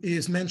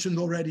is mentioned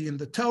already in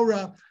the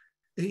Torah.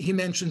 He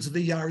mentions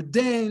the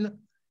Yarden.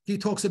 He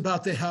talks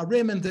about the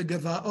Harim and the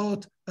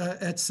Gevaot,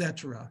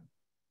 etc.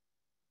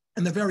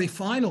 And the very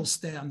final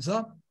stanza,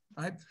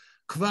 right,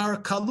 Kvar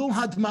Kalu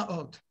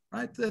Hadmaot,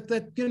 right,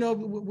 that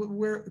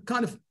we're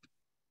kind of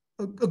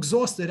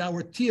exhausted,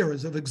 our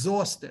tears have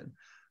exhausted.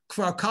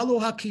 Kvar Kalu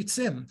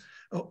HaKitzim,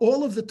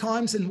 all of the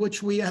times in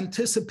which we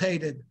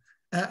anticipated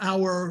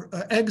our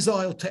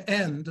exile to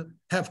end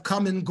have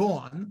come and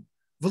gone.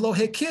 V'lo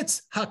hekitz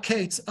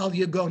haketz al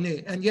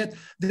yegoni, and yet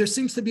there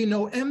seems to be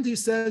no end, he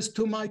says,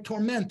 to my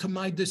torment, to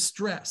my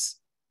distress.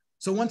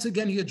 So once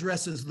again, he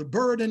addresses the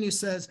bird and he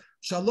says,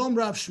 Shalom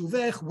Rav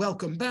Shuvech,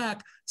 welcome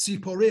back.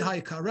 Tzipori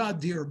haikara,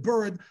 dear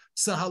bird.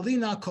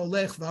 Sahalina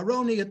kolech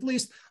varoni, at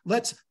least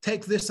let's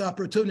take this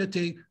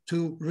opportunity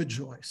to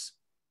rejoice.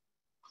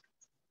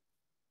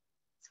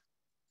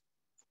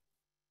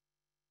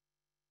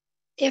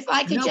 If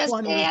I could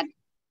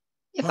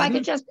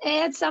just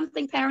add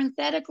something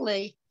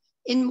parenthetically,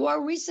 in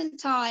more recent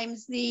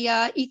times, the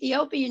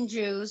Ethiopian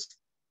Jews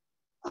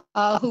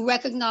who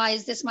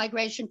recognized this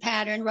migration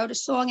pattern wrote a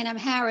song in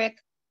Amharic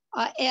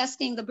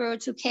asking the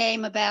birds who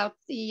came about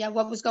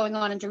what was going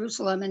on in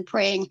Jerusalem and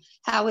praying,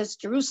 how is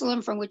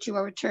Jerusalem from which you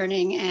are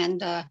returning,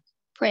 and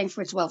praying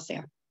for its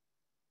welfare.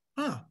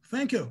 Ah,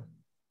 thank you.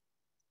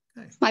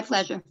 Okay. My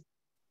pleasure.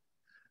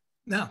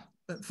 Now,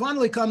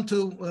 finally come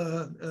to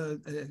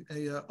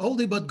a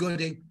oldie but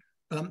goodie,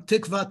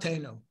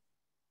 Tikvatenu.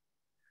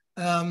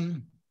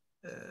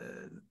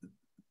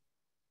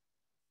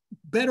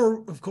 Better,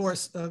 of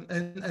course,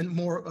 and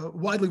more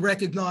widely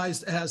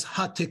recognized as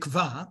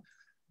Hatikva,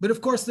 but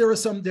of course there are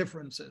some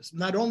differences.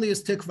 Not only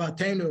is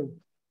Tikvatenu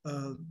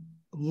a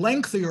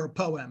lengthier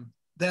poem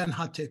than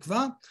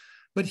Hatikva,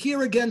 but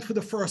here again for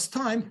the first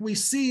time we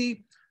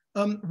see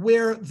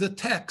where the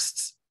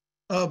texts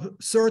of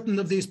certain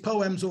of these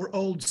poems or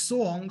old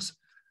songs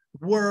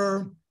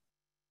were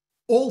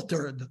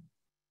altered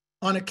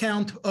on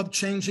account of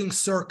changing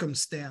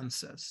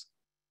circumstances.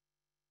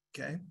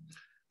 Okay.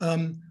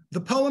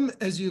 The poem,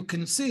 as you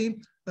can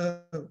see,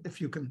 if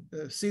you can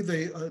see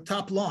the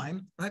top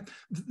line, right?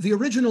 The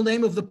original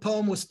name of the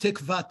poem was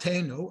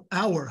Tikvatenu,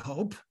 Our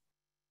Hope.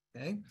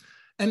 Okay.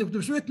 And it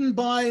was written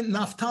by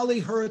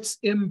Naftali Hertz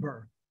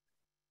Imber.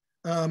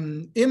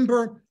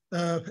 Imber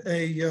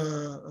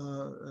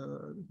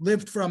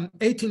lived from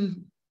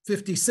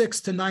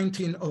 1856 to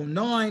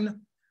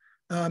 1909,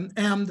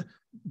 and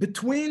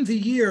between the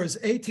years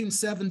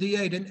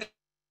 1878 and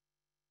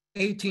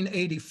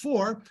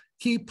 1884,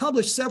 he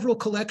published several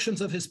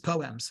collections of his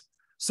poems.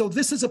 So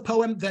this is a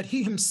poem that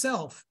he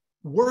himself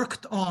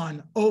worked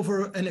on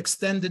over an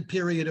extended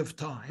period of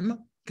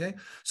time. Okay,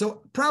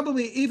 so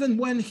probably even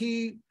when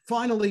he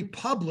finally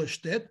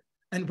published it,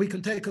 and we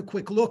can take a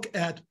quick look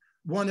at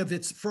one of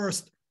its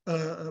first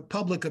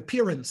public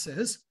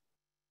appearances,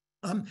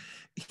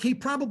 he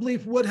probably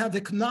would have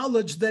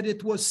acknowledged that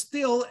it was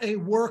still a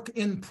work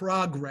in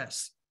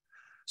progress.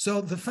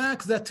 So the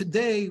fact that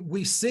today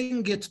we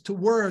sing it to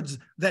words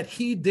that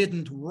he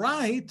didn't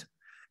write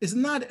is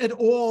not at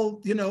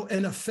all,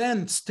 an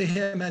offense to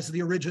him as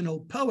the original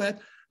poet,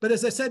 but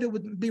as I said, it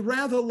would be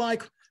rather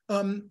like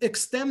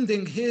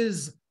extending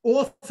his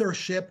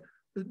authorship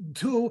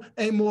to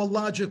a more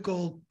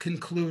logical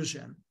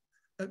conclusion.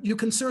 you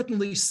can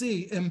certainly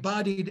see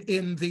embodied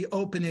in the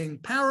opening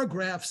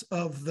paragraphs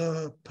of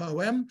the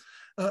poem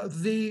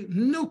the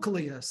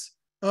nucleus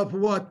of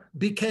what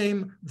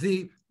became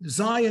the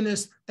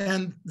Zionist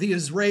and the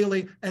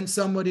Israeli, and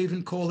some would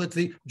even call it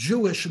the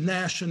Jewish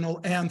national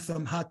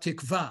anthem,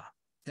 Hatikva.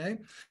 Okay.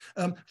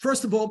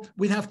 First of all,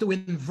 we have to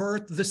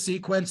invert the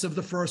sequence of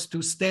the first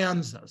two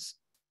stanzas.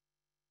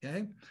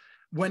 Okay.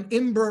 When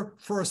Imber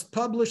first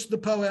published the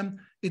poem,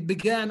 it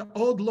began,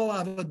 Od lo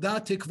avada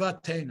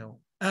tikvatenu.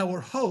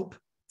 Our hope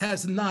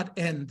has not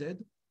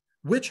ended.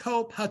 Which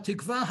hope?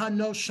 Hatikva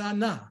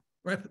hanoshana,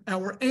 right?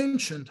 Our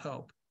ancient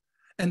hope.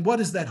 And what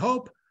is that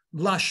hope?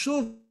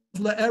 Lashuv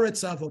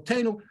le'eretz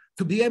avotenu,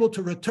 to be able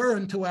to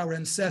return to our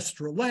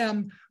ancestral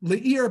land,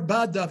 le'ir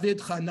ba David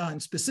Hanan,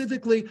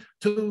 specifically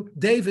to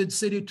David's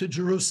city, to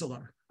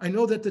Jerusalem. I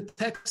know that the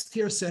text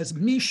here says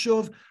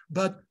Mishuv,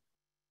 but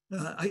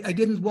I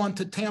didn't want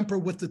to tamper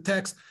with the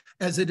text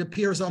as it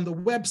appears on the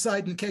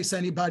website in case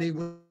anybody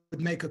would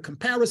make a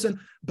comparison.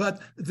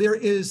 But there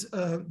is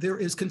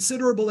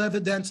considerable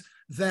evidence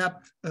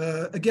that,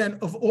 again,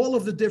 of all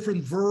of the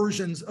different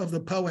versions of the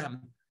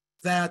poem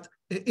that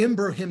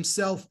Imber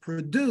himself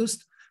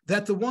produced,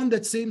 that the one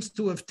that seems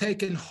to have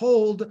taken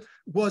hold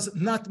was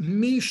not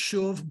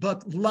Mishuv,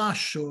 but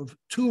Lashuv,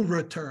 to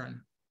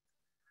return.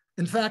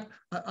 In fact,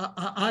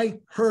 I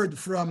heard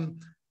from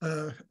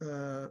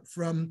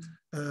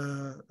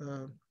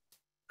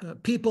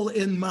people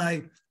in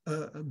my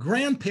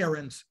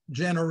grandparents'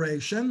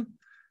 generation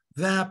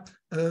that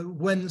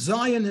when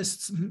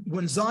Zionist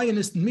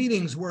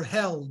meetings were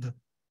held,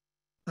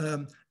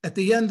 at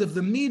the end of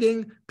the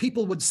meeting,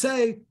 people would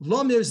say,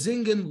 Lo mir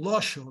singen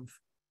Loshuv,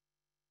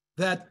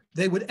 that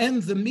they would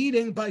end the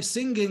meeting by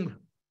singing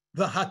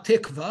the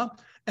Hatikva.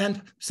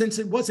 And since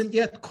it wasn't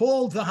yet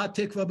called the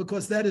Hatikva,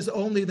 because that is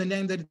only the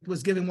name that it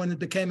was given when it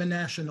became a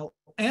national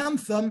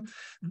anthem,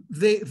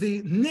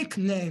 the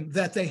nickname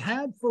that they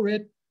had for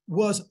it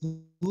was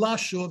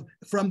Lashuv,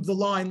 from the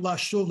line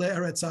Lashuv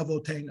le'eretz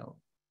avotenu.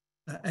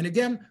 And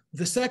again,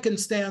 the second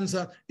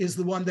stanza is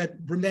the one that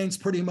remains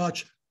pretty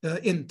much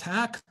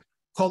intact.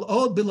 Kol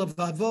od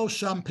bilavavo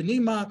sham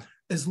penima,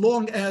 as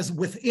long as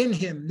within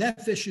him,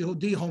 nefesh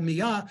Yehudi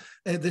homiyah,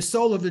 the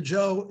soul of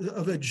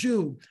a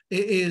Jew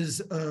is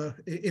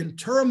in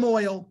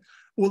turmoil,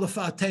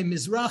 ulafate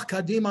mizrach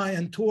kadima,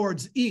 and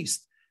towards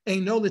east,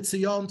 eino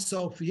l'tzion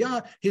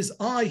sophia, his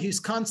eye, he's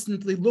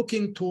constantly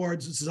looking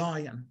towards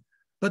Zion.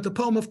 But the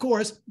poem, of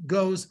course,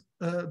 goes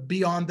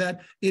beyond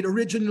that. It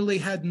originally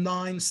had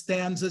 9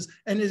 stanzas,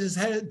 and it has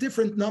had a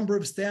different number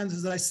of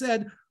stanzas, as I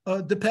said,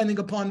 depending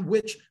upon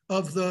which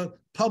of the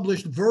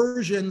published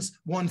versions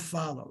one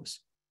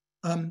follows.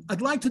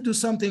 I'd like to do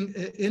something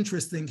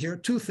interesting here,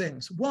 2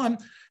 things. One,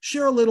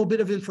 share a little bit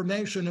of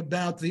information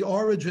about the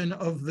origin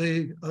of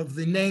the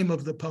name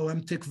of the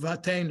poem,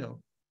 Tikvatenu.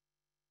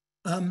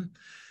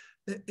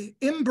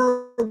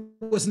 Imber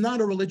was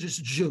not a religious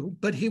Jew,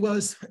 but he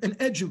was an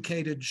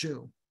educated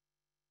Jew.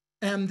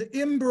 And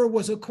Imber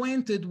was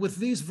acquainted with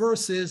these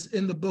verses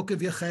in the book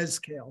of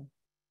Yechezkel.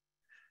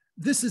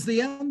 This is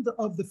the end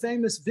of the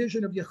famous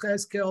vision of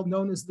Yechezkel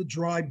known as the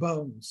dry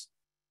bones,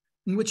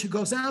 in which he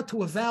goes out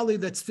to a valley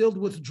that's filled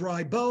with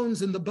dry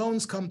bones, and the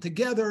bones come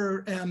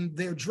together and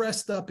they're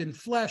dressed up in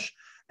flesh,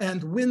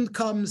 and wind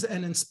comes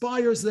and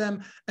inspires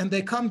them, and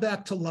they come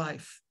back to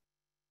life.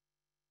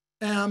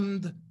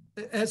 And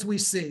as we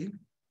see,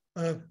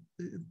 the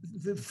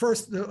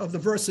first of the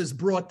verses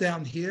brought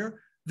down here,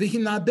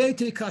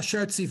 V'hinabeti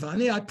kasher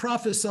tzivani, I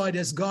prophesied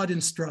as God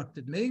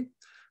instructed me.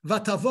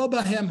 Vatavo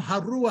bahem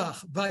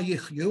haruach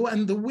vayichyu,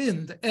 and the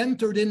wind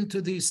entered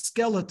into these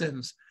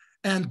skeletons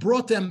and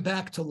brought them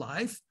back to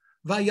life.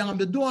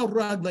 Vayamdu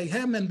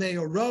raglehem, and they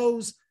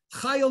arose.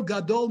 Chayil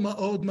gadol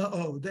ma'od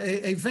ma'od,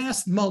 a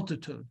vast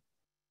multitude.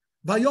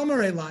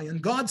 Vayomer Eli,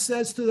 and God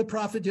says to the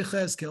prophet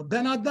Yechezkel,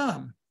 Ben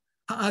Adam,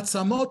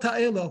 ha'atzamot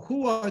ha'elo,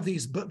 who are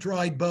these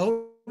dry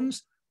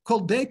bones?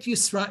 Kol Beit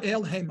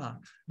Yisrael hema.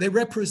 They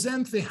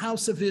represent the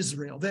house of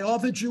Israel. They are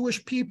the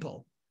Jewish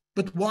people.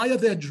 But why are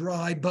they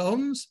dry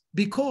bones?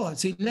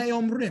 Because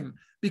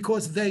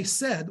they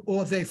said,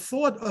 or they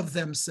thought of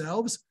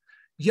themselves,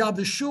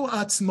 Yabishu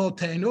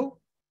atzmotenu,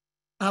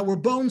 our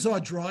bones are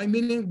dry,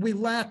 meaning we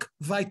lack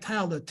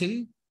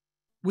vitality,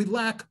 we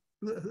lack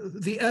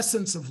the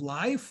essence of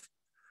life.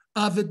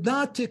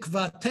 Aveda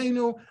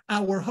tikvatenu,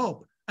 our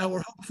hope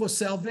for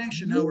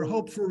salvation, our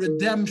hope for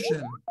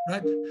redemption,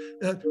 right?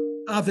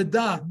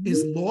 Aveda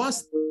is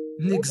lost,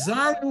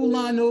 nigzarnu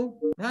lanu,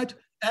 right?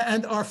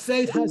 And our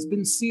fate has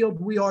been sealed,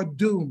 we are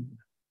doomed.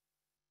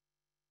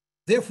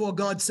 Therefore,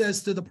 God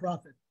says to the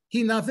prophet,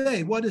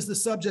 Hinave, what is the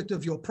subject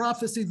of your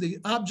prophecy, the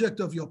object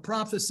of your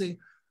prophecy?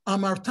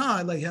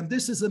 Amarta alehem,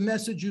 this is a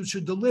message you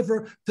should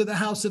deliver to the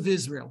house of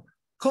Israel.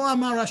 Ko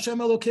amar Hashem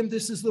Elokim,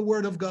 this is the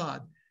word of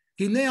God.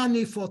 Hine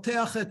ani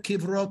foteach et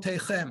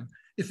kivrotechem.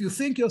 If you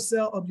think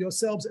of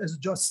yourselves as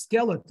just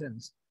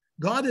skeletons,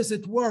 God, as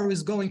it were,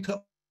 is going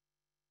to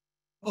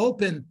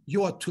open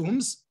your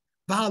tombs.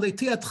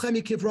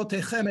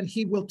 and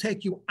he will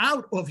take you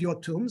out of your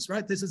tombs,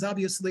 right? This is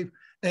obviously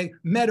a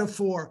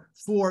metaphor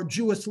for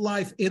Jewish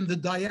life in the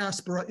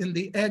diaspora, in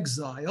the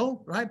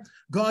exile, right?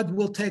 God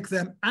will take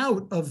them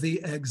out of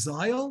the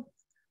exile.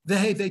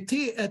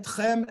 V'heveti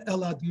etchem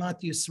el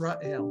admat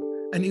Yisrael,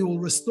 and he will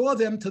restore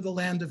them to the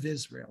land of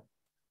Israel.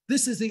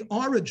 This is the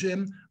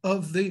origin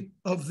of the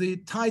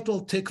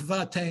title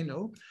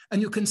Tikvatenu,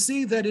 and you can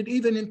see that it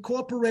even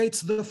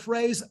incorporates the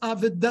phrase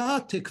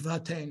Aveda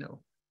Tikvatenu.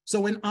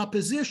 So in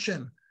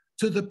opposition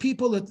to the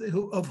people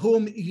of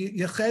whom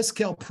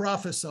Yechezkel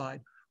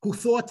prophesied, who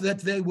thought that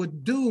they were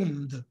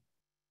doomed,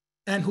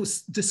 and who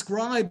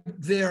described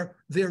their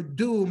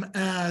doom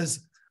as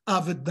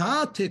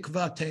Aveda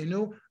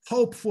Tikvatenu,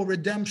 hope for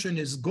redemption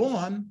is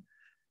gone,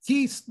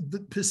 he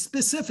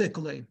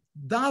specifically,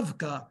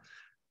 Davka,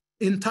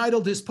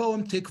 entitled his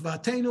poem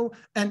Tikvatenu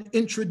and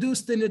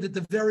introduced in it at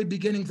the very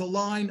beginning the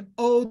line,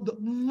 Od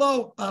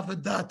lo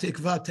avada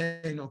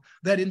tikvatenu,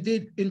 that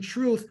indeed, in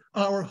truth,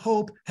 our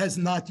hope has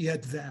not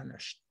yet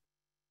vanished.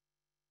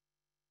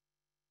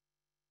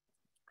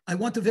 I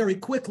want to very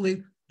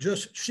quickly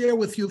just share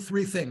with you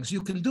three things.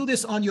 You can do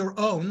this on your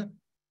own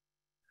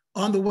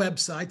on the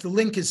website. The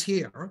link is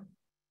here,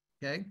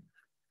 okay?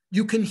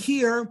 You can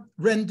hear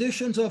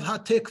renditions of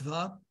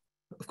Hatikva.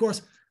 Of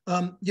course,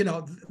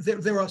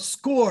 there are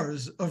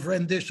scores of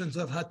renditions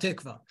of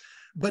Hatikva,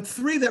 but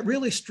three that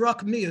really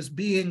struck me as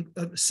being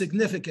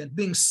significant,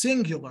 being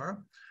singular.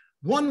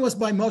 One was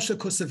by Moshe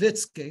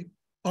Kusevitsky,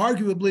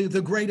 arguably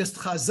the greatest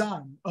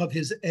chazan of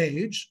his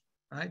age,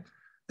 right?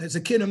 As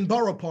a kid in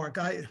Borough Park,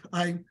 I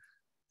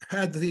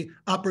had the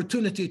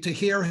opportunity to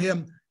hear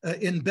him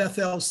in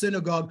Bethel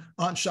Synagogue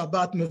on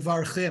Shabbat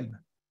Mevarchim,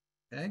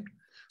 okay?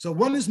 So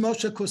one is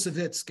Moshe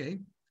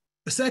Kusevitsky.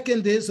 The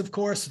second is, of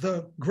course,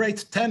 the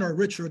great tenor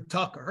Richard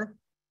Tucker.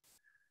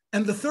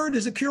 And the third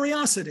is a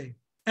curiosity,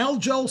 Al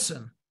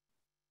Jolson,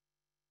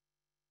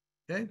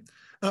 okay?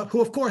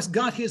 Who, of course,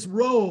 got his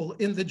role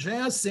in the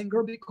jazz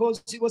singer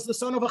because he was the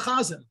son of a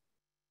chazan.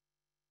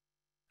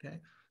 Okay,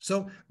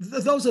 so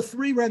those are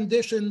three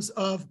renditions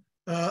of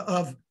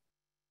Hatikva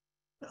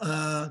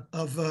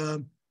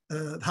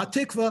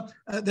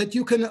that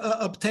you can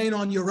obtain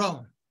on your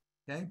own.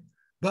 Okay,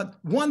 but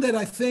one that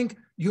I think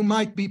you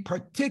might be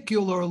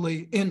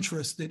particularly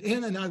interested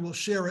in, and I will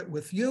share it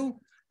with you,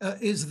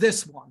 is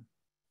this one.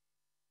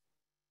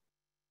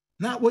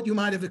 Not what you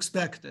might have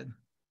expected.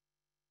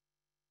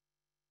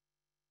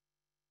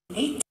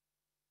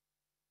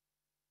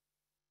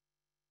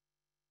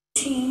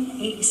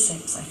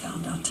 1886, I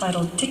found out,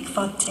 titled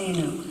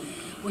Tikvatenu,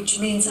 which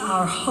means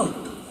our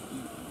hope.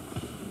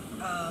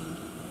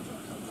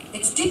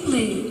 It's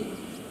deeply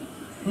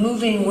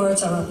moving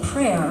words are a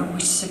prayer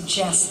which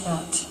suggests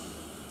that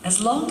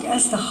as long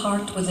as the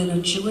heart within a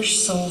Jewish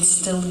soul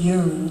still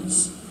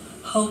yearns,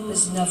 hope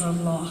is never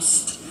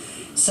lost.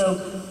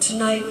 So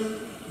tonight,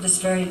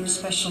 this very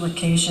special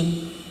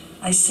occasion,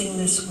 I sing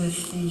this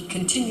with the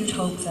continued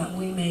hope that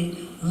we may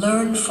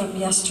learn from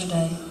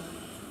yesterday,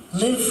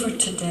 live for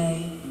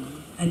today,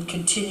 and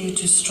continue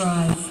to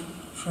strive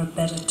for a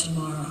better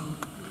tomorrow.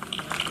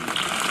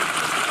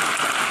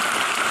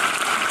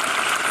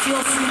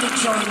 Feel free to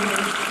join me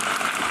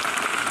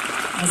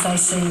as I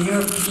sing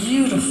your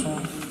beautiful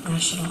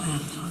national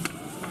anthem.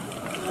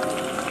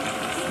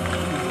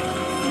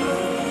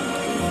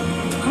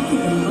 Probably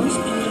the most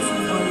beautiful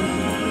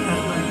one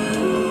ever.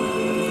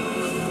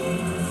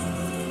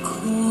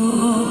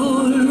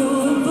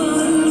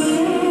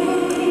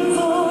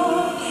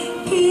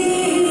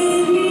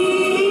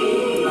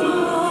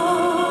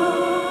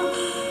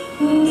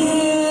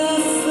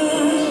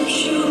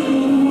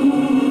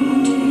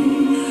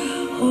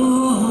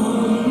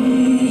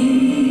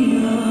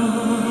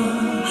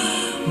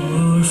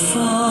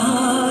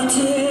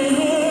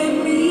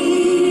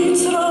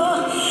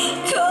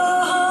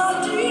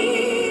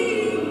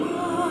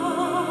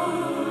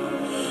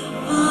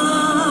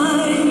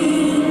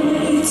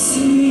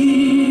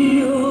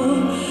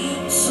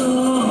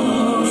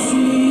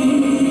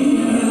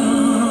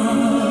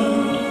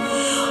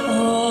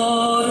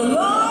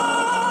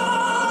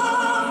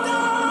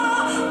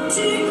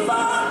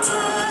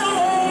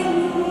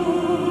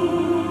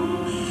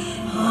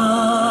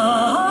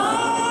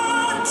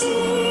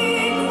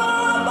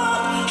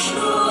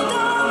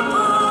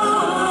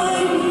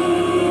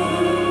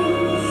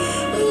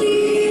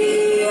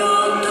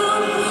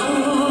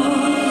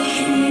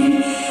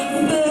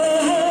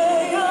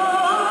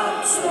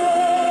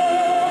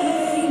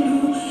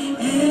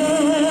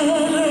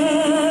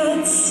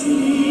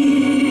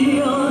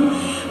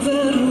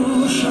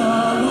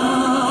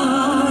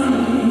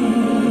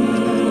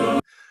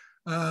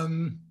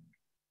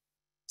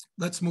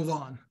 Let's move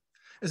on.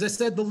 As I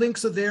said, the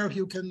links are there.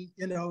 You can,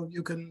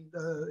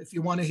 if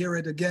you want to hear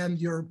it again,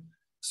 you're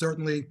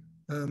certainly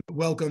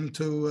welcome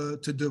to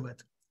do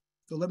it.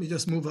 So let me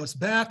just move us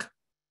back.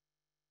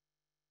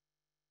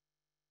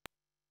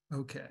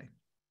 Okay.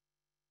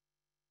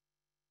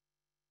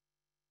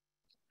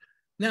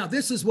 Now,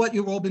 this is what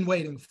you've all been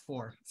waiting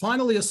for.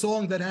 Finally, a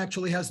song that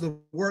actually has the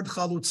word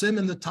Halutzim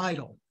in the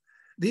title.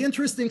 The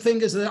interesting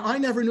thing is that I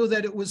never knew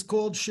that it was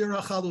called Shir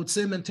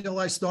Halutzim until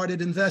I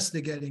started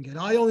investigating it.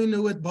 I only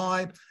knew it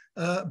by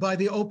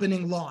the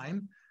opening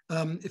line.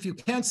 If you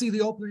can't see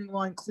the opening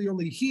line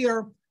clearly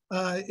here,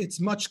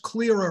 it's much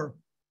clearer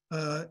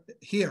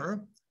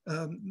here.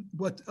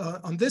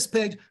 On this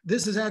page,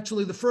 this is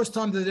actually the first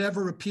time that it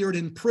ever appeared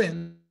in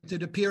print.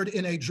 It appeared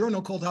in a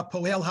journal called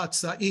HaPoel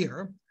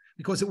HaTza'ir,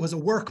 because it was a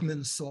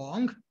workman's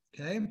song,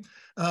 okay?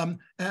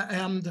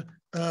 And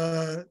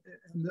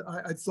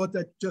I thought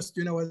that just,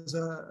 you know,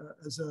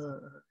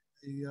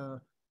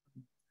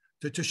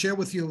 to share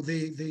with you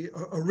the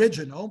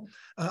original.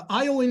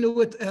 I only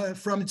knew it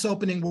from its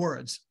opening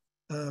words,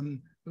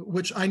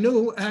 which I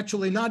knew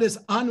actually not as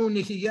Anu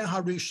Nihiyeh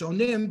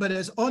HaRishonim, but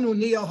as Anu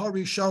Niyah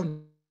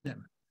HaRishonim.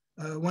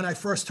 When I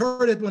first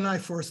heard it, when I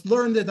first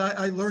learned it,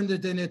 I learned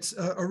it in its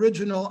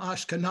original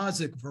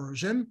Ashkenazic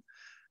version.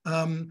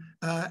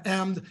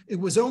 And it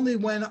was only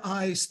when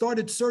I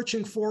started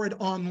searching for it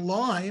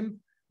online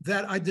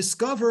that I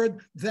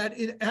discovered that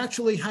it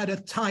actually had a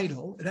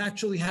title, it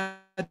actually had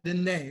a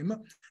name,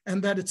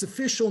 and that its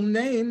official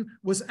name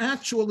was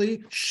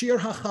actually Shir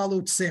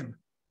HaChalutzim.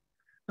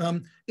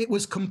 It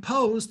was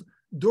composed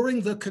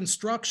during the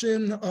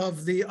construction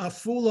of the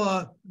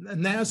Afula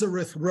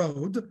Nazareth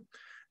Road,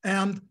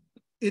 and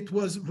it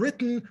was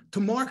written to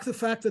mark the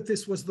fact that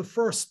this was the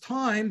first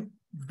time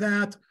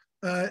that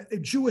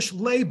Jewish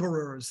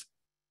laborers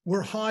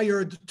were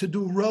hired to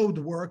do road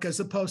work as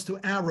opposed to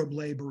Arab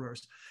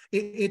laborers.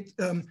 It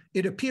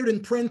appeared in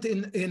print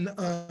in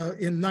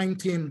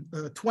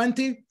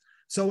 1920,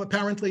 so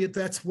apparently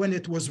that's when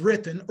it was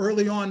written,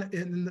 early on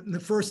in the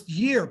first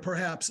year,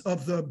 perhaps,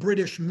 of the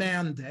British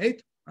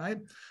Mandate, right?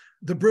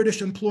 The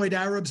British employed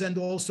Arabs and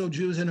also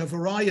Jews in a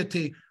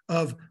variety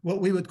of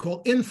what we would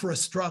call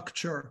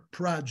infrastructure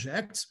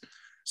projects.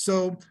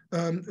 So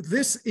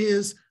this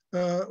is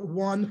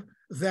one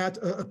that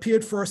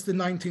appeared first in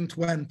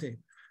 1920.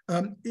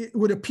 It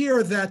would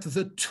appear that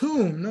the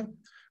tune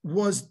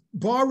was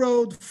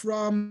borrowed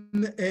from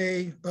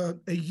a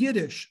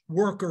Yiddish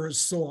workers'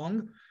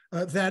 song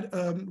that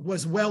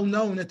was well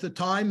known at the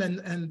time,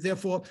 and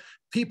therefore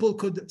people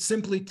could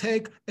simply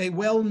take a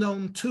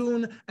well-known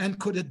tune and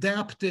could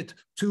adapt it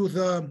to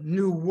the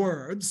new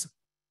words.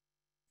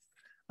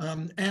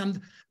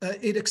 And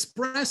it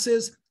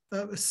expresses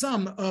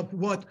some of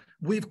what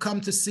we've come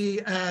to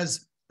see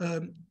as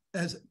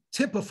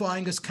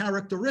typifying, as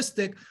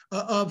characteristic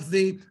of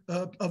the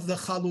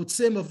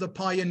Halutzim, of the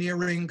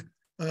pioneering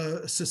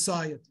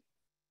society.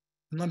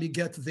 And let me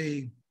get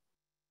the,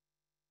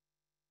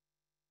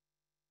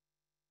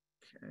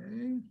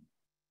 okay.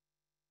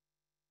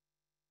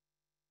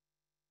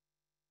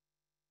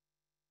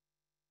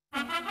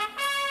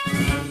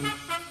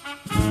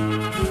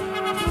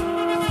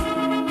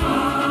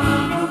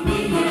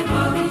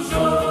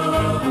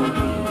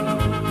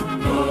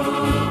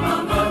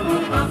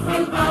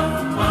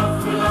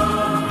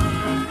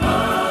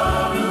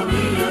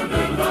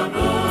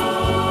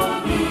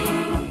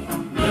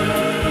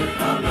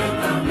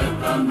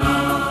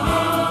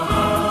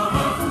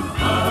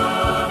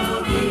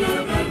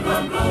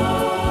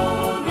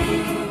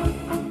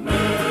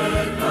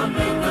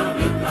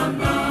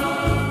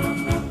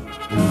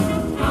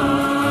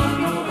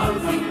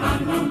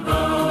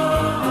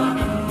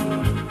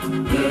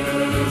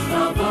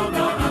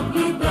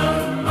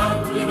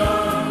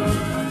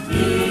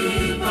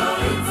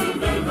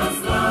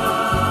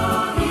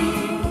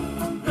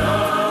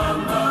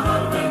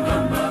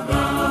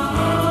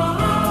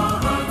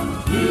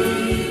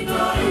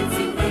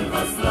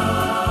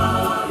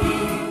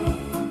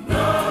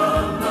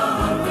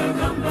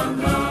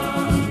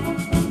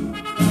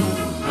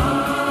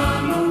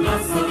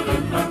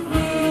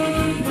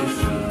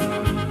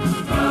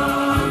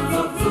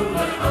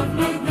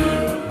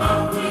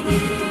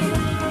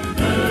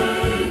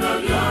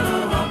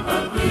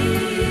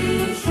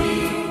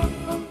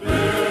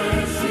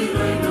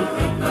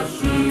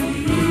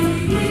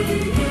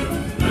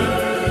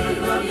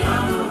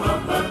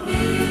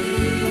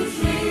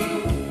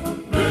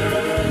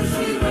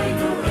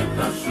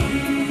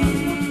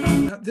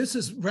 This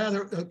is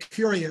rather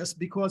curious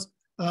because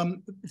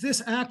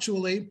this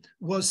actually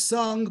was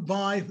sung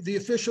by the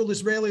official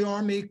Israeli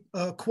army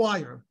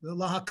choir, the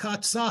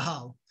Lahakat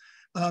Sahal.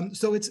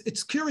 So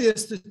it's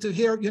curious to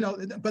hear, you know,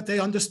 but they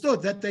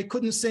understood that they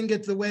couldn't sing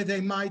it the way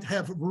they might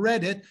have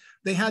read it.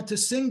 They had to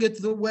sing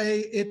it the way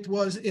it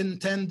was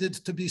intended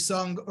to be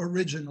sung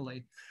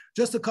originally.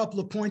 Just a couple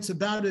of points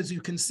about it. As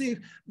you can see,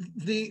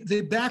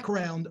 the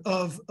background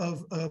of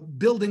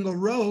building a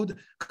road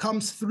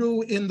comes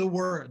through in the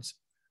words.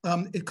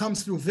 It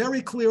comes through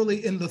very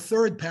clearly in the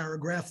third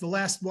paragraph, the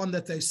last one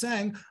that they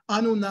sang,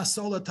 Anu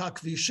nasola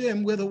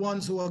takvishim, we're the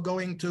ones who are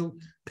going to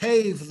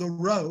pave the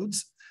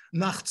roads.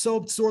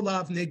 Nachzob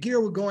tzurlav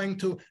negir, we're going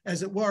to,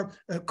 as it were,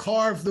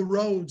 carve the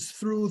roads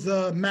through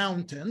the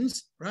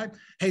mountains, right?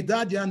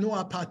 Heidad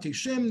yanua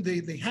patishim,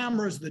 the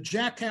hammers, the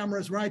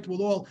jackhammers, right,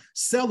 will all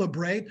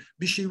celebrate.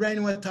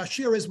 Bishirenu et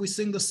hashir, as we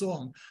sing the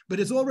song. But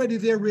it's already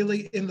there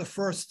really in the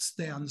first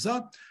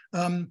stanza.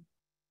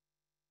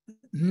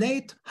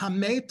 Nate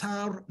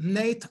hametar,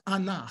 Nate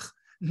anach.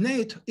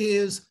 Nate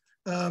is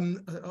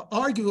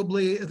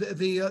arguably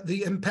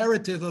the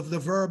imperative of the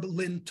verb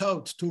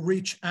lintot, to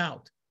reach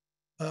out.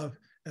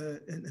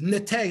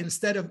 Nete,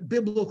 instead of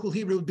biblical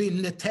Hebrew would be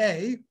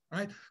nete,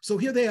 right? So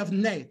here they have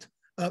Nate.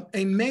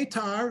 A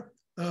metar,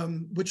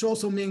 which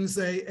also means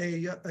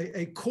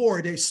a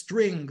chord, a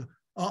string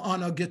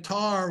on a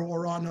guitar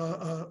or on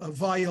a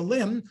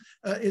violin,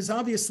 is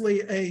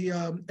obviously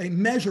a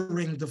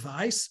measuring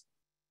device.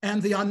 And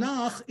the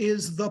anach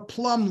is the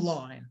plumb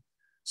line.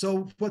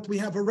 So what we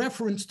have a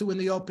reference to in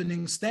the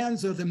opening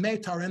stanza, the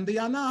metar and the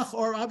anach,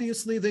 are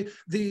obviously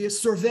the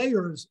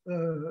surveyor's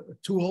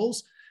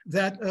tools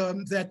that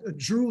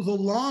drew the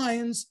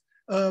lines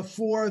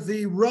for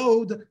the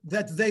road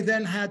that they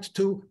then had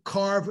to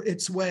carve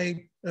its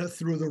way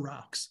through the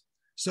rocks.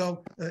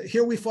 So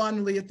here we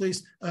finally at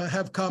least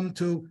have come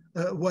to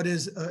what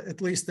is at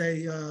least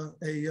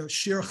a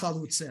shir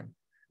Halutzim.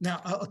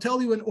 Now, I'll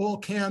tell you in all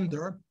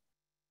candor,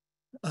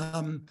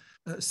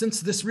 since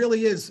this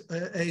really is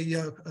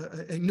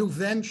a new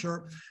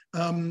venture,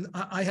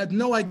 I had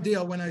no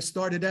idea when I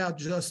started out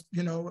just,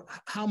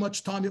 how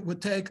much time it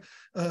would take,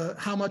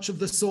 how much of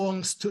the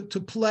songs to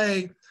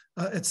play,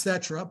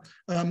 etc.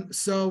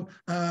 So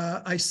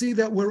I see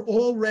that we're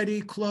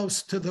already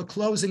close to the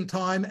closing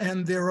time,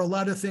 and there are a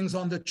lot of things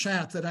on the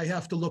chat that I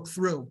have to look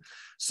through.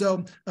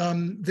 So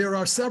there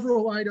are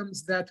several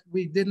items that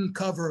we didn't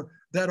cover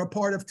that are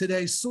part of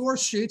today's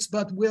source sheets,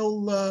 but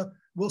we'll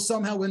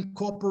somehow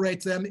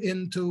incorporate them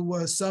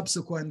into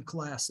subsequent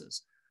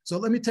classes. So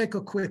let me take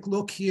a quick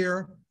look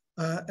here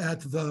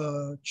at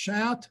the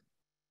chat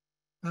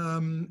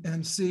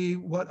and see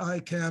what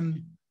I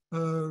can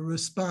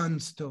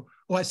respond to.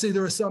 Oh, I see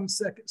there are some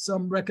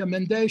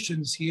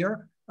recommendations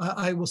here.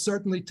 I will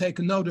certainly take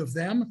note of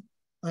them.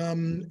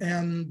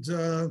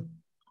 Dr.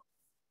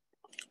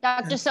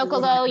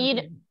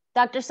 Sokolow,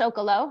 Dr.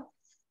 Sokolow.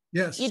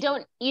 Yes. You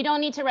don't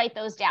need to write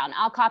those down.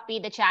 I'll copy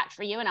the chat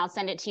for you and I'll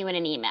send it to you in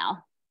an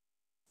email.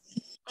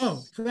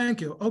 Oh,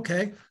 thank you.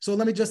 Okay. So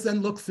let me just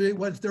then look through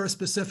what if there are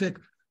specific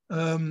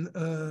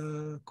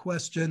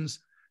questions.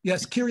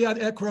 Yes,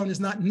 Kiryat Ekron is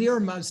not near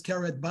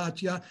Mazkeret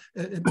Batya.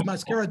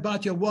 Mazkeret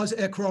Batya was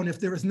Ekron. If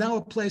there is now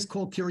a place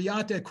called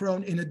Kiryat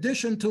Ekron in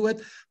addition to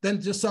it,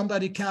 then just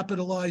somebody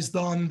capitalized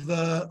on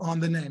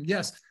the name.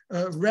 Yes,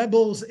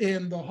 Rebels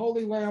in the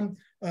Holy Land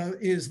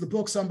is the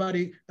book.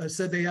 Somebody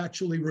said they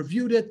actually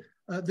reviewed it.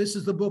 This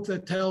is the book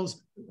that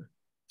tells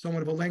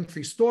somewhat of a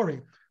lengthy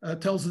story,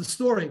 tells the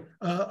story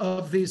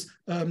of these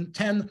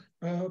 10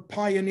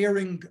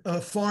 pioneering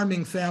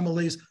farming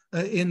families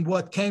in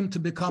what came to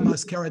become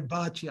Mazkeret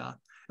Batya,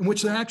 in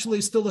which there actually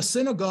is still a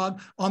synagogue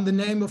on the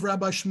name of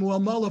Rabbi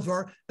Shmuel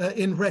Moliver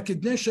in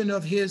recognition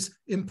of his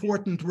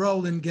important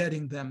role in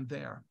getting them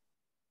there.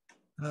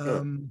 As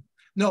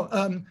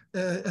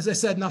I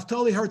said,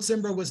 Naftali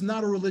Hertzimber was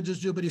not a religious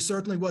Jew, but he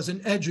certainly was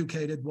an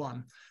educated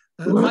one.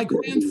 My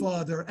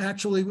grandfather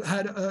actually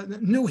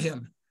knew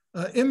him.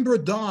 Imber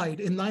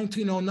died in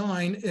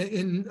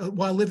 1909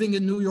 while living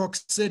in New York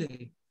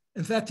City.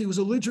 In fact, he was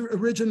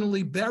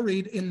originally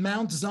buried in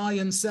Mount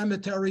Zion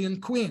Cemetery in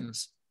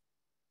Queens.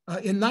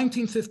 In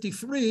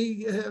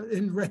 1953,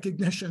 in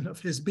recognition of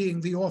his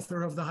being the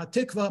author of the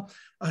Hatikva,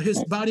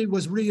 his body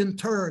was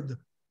reinterred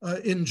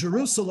in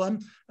Jerusalem,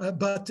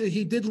 but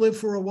he did live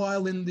for a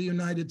while in the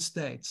United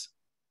States.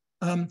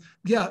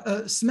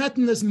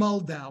 Smetana's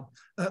Moldau.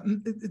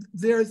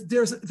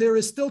 There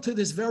is still to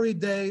this very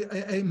day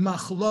a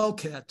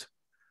machloket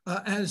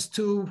as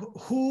to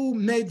who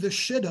made the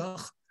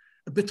shidduch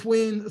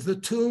between the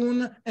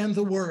tune and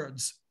the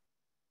words.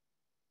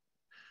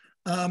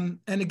 And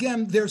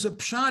again, there's a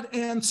pshat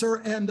answer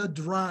and a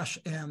drash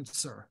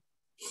answer.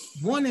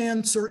 One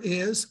answer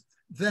is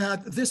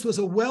that this was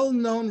a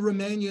well-known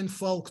Romanian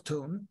folk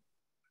tune.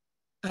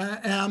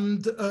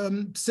 And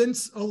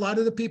since a lot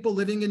of the people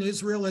living in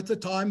Israel at the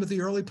time of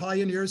the early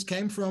pioneers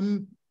came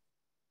from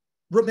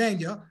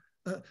Romania,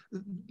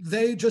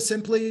 they just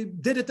simply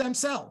did it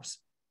themselves.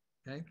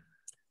 Okay.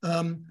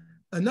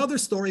 Another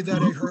story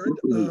that I heard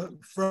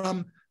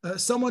from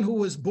someone who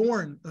was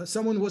born,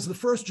 someone who was the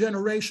first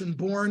generation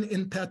born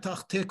in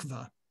Petach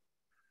Tikva,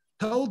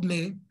 told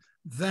me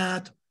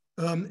that,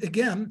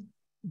 again,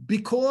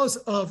 because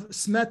of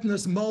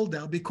Smetana's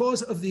Moldau,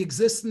 because of the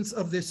existence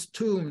of this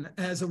tune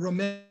as a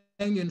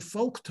Romanian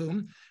folk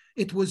tune,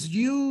 it was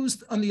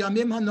used on the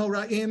Yamim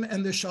HaNoraim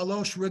and the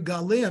Shalosh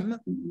Regalim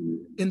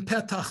in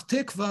Petach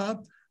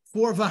Tikva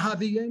for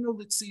V'havienu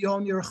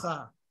L'Tzion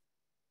Yircha.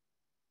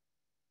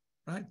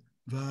 Right?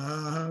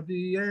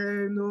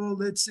 V'havienu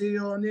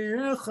L'Tzion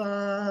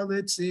Yircha,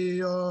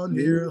 L'Tzion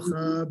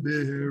Yircha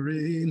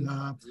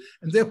Berina.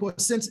 And therefore,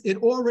 since it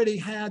already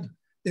had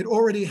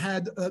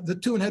the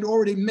tune had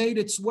already made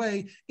its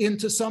way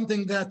into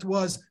something that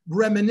was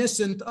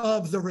reminiscent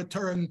of the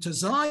return to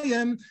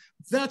Zion.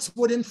 That's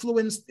what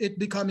influenced it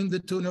becoming the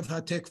tune of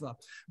Hatikva.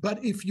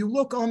 But if you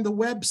look on the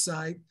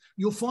website,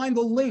 you'll find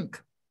a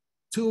link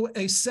to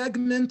a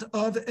segment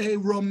of a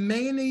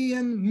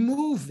Romanian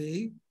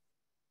movie,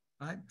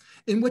 right,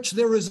 in which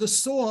there is a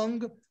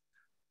song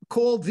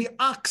called the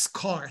ox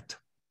cart.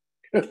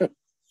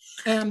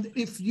 And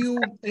if you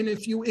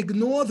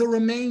ignore the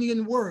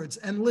Romanian words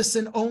and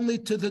listen only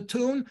to the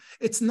tune,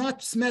 it's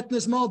not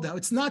Smetna's Moldau.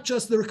 It's not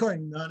just the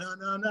recording. Na na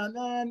na na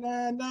na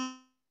na na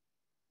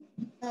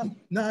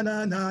na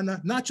na na na.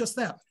 Not just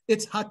that.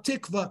 It's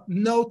Hatikva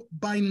note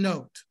by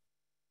note.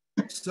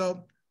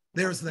 So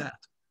there's that.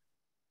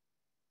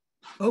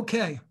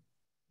 Okay.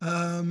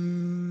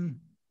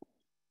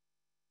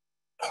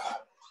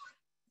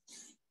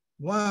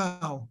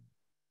 Wow.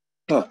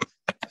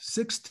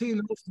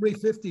 1603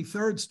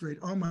 53rd Street.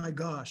 Oh my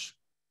gosh.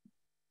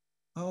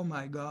 Oh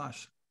my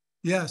gosh.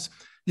 Yes.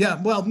 Yeah.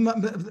 Well,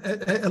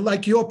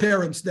 like your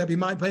parents, Debbie,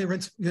 my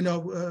parents,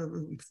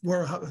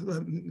 were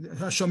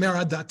Hashomer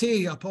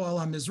Adati, Apol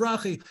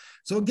HaMizrahi.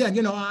 So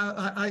again,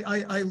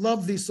 I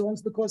love these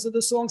songs because of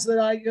the songs that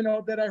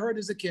I heard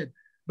as a kid.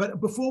 But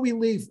before we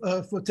leave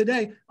for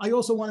today, I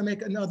also want to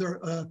make another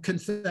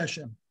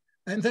confession.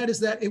 And that is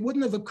that it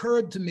wouldn't have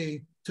occurred to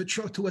me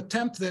to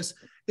attempt this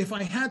if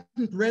I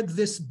hadn't read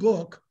this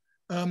book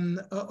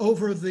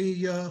over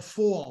the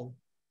fall.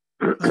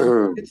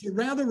 It's a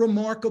rather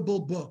remarkable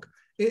book.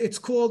 It's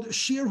called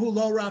Shir Hu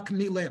Lo Rak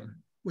Milim,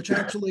 which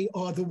actually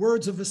are the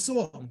words of a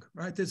song,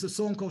 right? There's a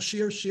song called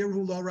Shir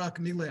Hu Lo Rak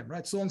Milim,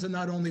 right? Songs are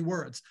not only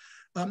words.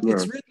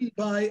 It's written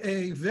by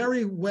a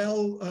very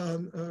well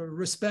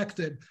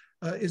respected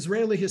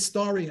Israeli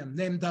historian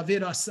named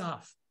David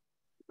Asaf.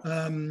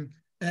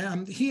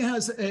 And he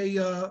has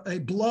a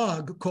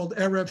blog called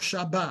Erev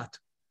Shabbat.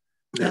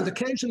 And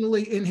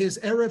occasionally in his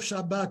Erev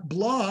Shabbat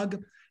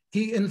blog,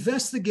 he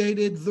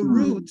investigated the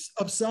roots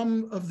of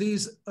some of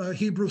these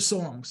Hebrew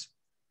songs.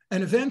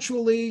 And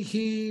eventually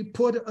he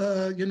put,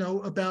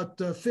 about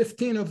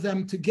 15 of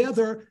them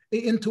together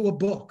into a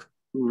book.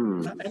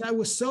 And I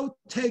was so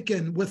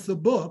taken with the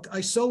book,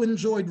 I so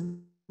enjoyed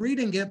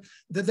reading it,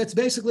 that's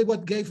basically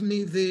what gave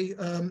me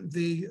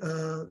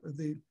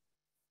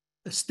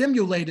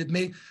stimulated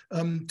me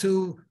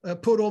to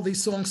put all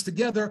these songs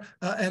together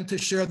and to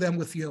share them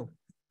with you.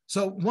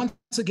 So once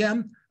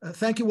again,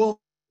 thank you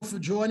all for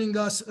joining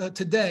us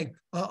today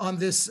on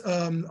this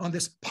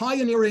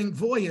pioneering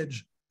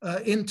voyage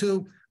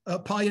into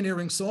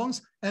pioneering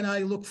songs. And I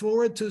look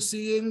forward to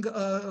seeing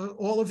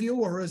all of you,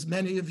 or as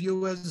many of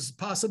you as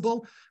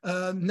possible,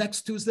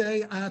 next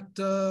Tuesday at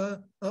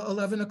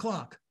 11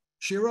 o'clock.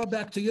 Shira,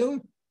 back to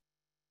you.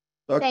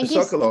 Dr.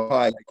 Sokolow,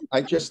 hi.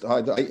 I just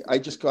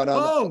got on.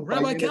 Oh,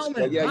 Rabbi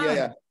Kelman.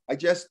 Yeah. I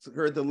just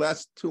heard the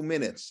last 2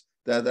 minutes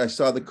that I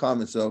saw the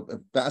comments. So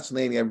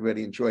fascinating.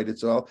 Everybody enjoyed it.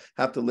 So I'll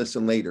have to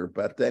listen later.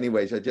 But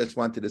anyways, I just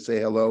wanted to say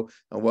hello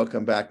and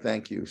welcome back.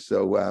 Thank you.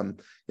 So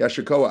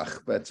Yasher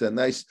Koach. But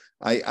nice.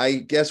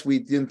 I guess we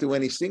didn't do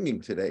any singing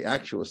today,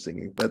 actual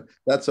singing, but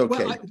that's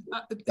okay. Well,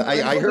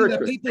 I heard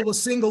that people will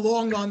sing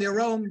along on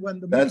their own when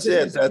the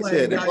music is playing. That's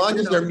it. As long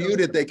as they're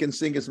muted, they can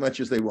sing as much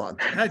as they want.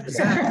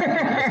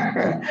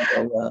 Exactly.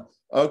 So,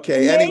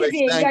 okay. Anyway,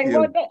 thank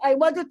you. I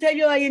want to tell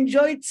you, I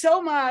enjoyed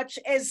so much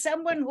as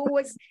someone who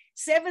was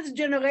 7th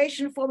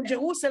generation from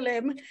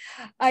Jerusalem.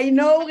 I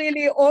know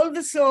really all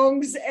the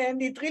songs,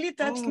 and it really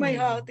touched my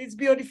heart. It's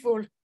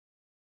beautiful.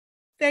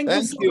 Thank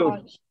you so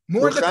much.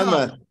 More to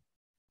come.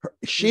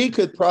 She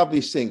could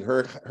probably sing.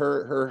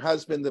 Her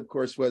husband, of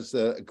course, was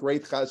a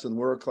great chazan,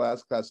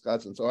 world-class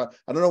chazan. So I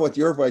don't know what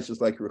your voice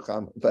is like,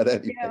 Ruchama, but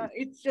anyway. Yeah,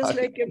 it's just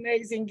like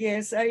amazing.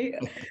 Yes, I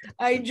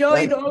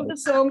enjoyed all the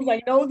songs.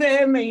 I know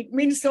them. It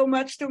means so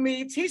much to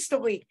me. It's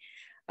history.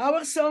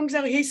 Our songs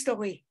are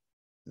history,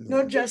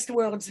 not just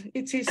words.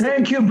 It's history.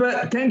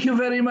 Thank you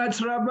very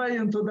much, Rabbi,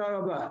 and Toda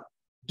Rabba.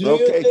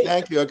 Okay,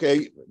 thank you.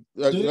 Okay,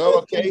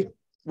 okay.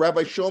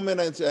 Rabbi Shulman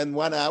in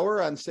 1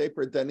 hour on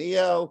Sefer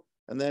Daniel.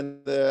 And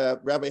then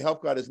Rabbi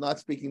Helfgott is not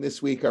speaking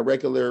this week. Our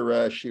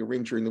regular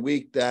shiurim during the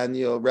week.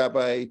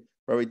 Rabbi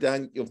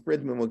Daniel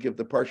Friedman will give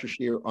the Parsha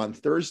shiur on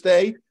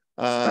Thursday.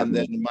 And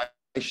then my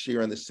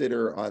shiur on the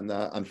Siddur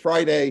on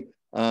Friday.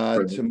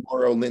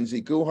 Tomorrow,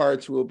 Lindsay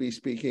Guhartz will be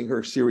speaking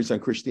her series on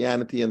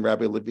Christianity, and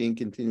Rabbi Levine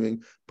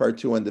continuing part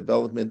 2 on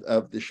development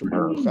of the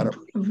Shulchan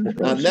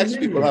Aruch. Next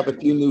week, we'll have a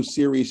few new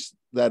series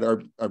that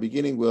are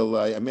beginning.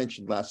 I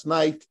mentioned last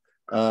night.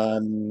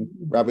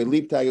 Rabbi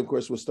Liebtag, of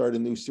course, will start a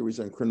new series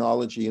on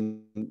chronology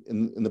in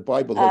the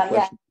Bible.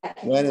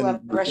 When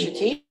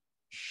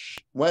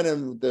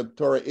the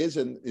Torah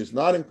is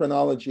not in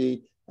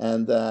chronology,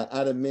 and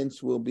Adam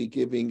Mintz will be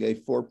giving a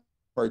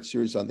 4-part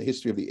series on the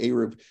history of the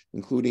Eruv,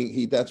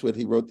 including that's what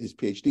he wrote his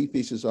PhD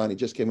thesis on. He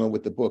just came out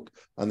with the book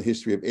on the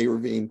history of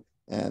Eruvim,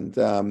 and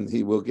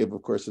he will give,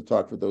 of course, a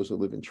talk for those who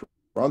live in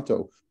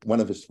Toronto. One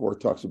of his 4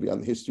 talks will be on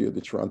the history of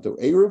the Toronto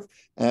Eruv.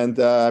 And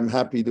I'm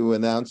happy to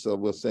announce,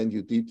 we'll send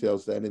you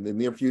details that in the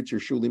near future,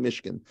 Shuli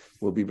Mishkin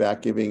will be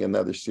back giving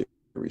another series.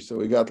 So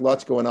we got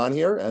lots going on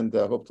here, and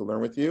hope to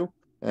learn with you.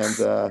 And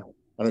I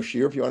don't know,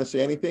 Shir, if you want to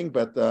say anything,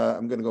 but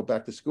I'm going to go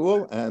back to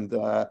school, and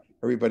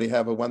everybody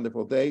have a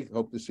wonderful day.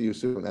 Hope to see you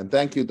soon. And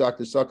thank you,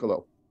 Dr.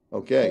 Sokolow.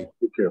 Okay.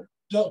 Thank you.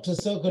 Dr.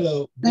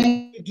 Sokolow,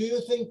 do you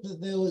think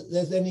that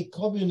there's any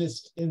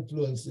communist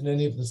influence in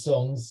any of the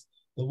songs?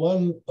 The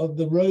one of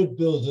the road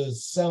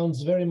builders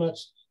sounds very much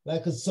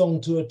like a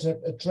song to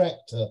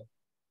attract her.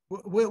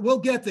 We'll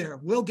get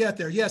there. We'll get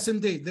there. Yes,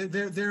 indeed.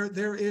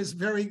 There is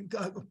very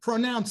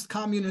pronounced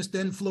communist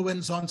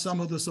influence on some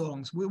of the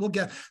songs. We will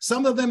get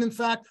some of them. In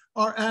fact,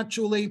 are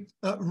actually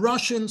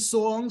Russian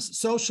songs,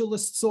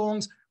 socialist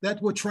songs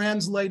that were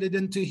translated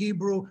into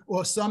Hebrew,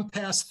 or some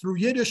passed through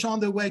Yiddish on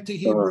their way to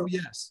Hebrew.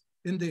 Yes,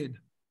 indeed.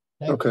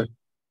 Okay.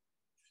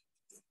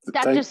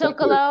 Dr.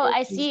 Sokolow,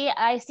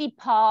 I see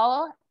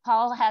Paul.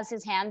 Paul has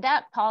his hand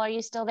up. Paul, are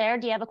you still there?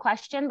 Do you have a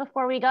question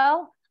before we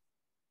go?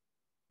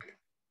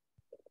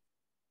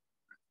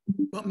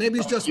 Well, maybe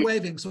he's just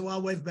waving, so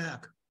I'll wave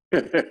back.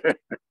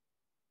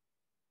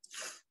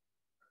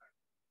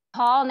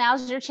 Paul,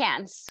 now's your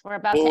chance. We're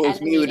about to end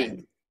the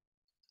meeting.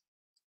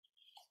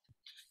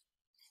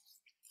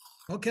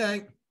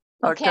 Okay.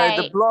 Okay,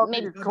 the blog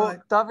is called,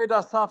 David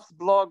Asaf's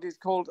blog is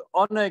called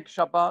Oneg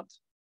Shabbat,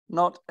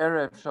 not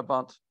Erev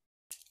Shabbat.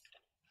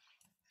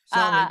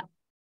 Sorry.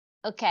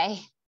 Okay.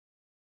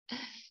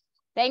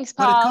 Thanks,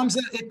 Paul.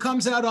 But it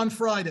comes out on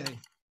Friday.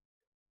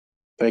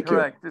 Thank you.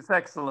 Correct. It's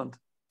excellent.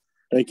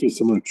 Thank you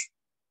so much.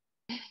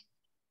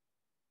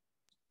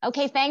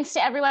 Okay, thanks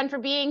to everyone for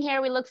being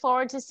here. We look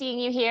forward to seeing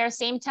you here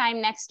same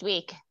time next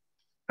week.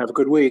 Have a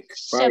good week.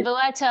 Bye.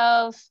 Shavua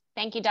Tov.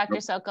 Thank you, Dr.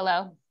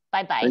 Sokolow.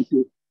 Bye-bye. Thank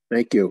you.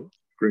 Thank you.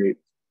 Great.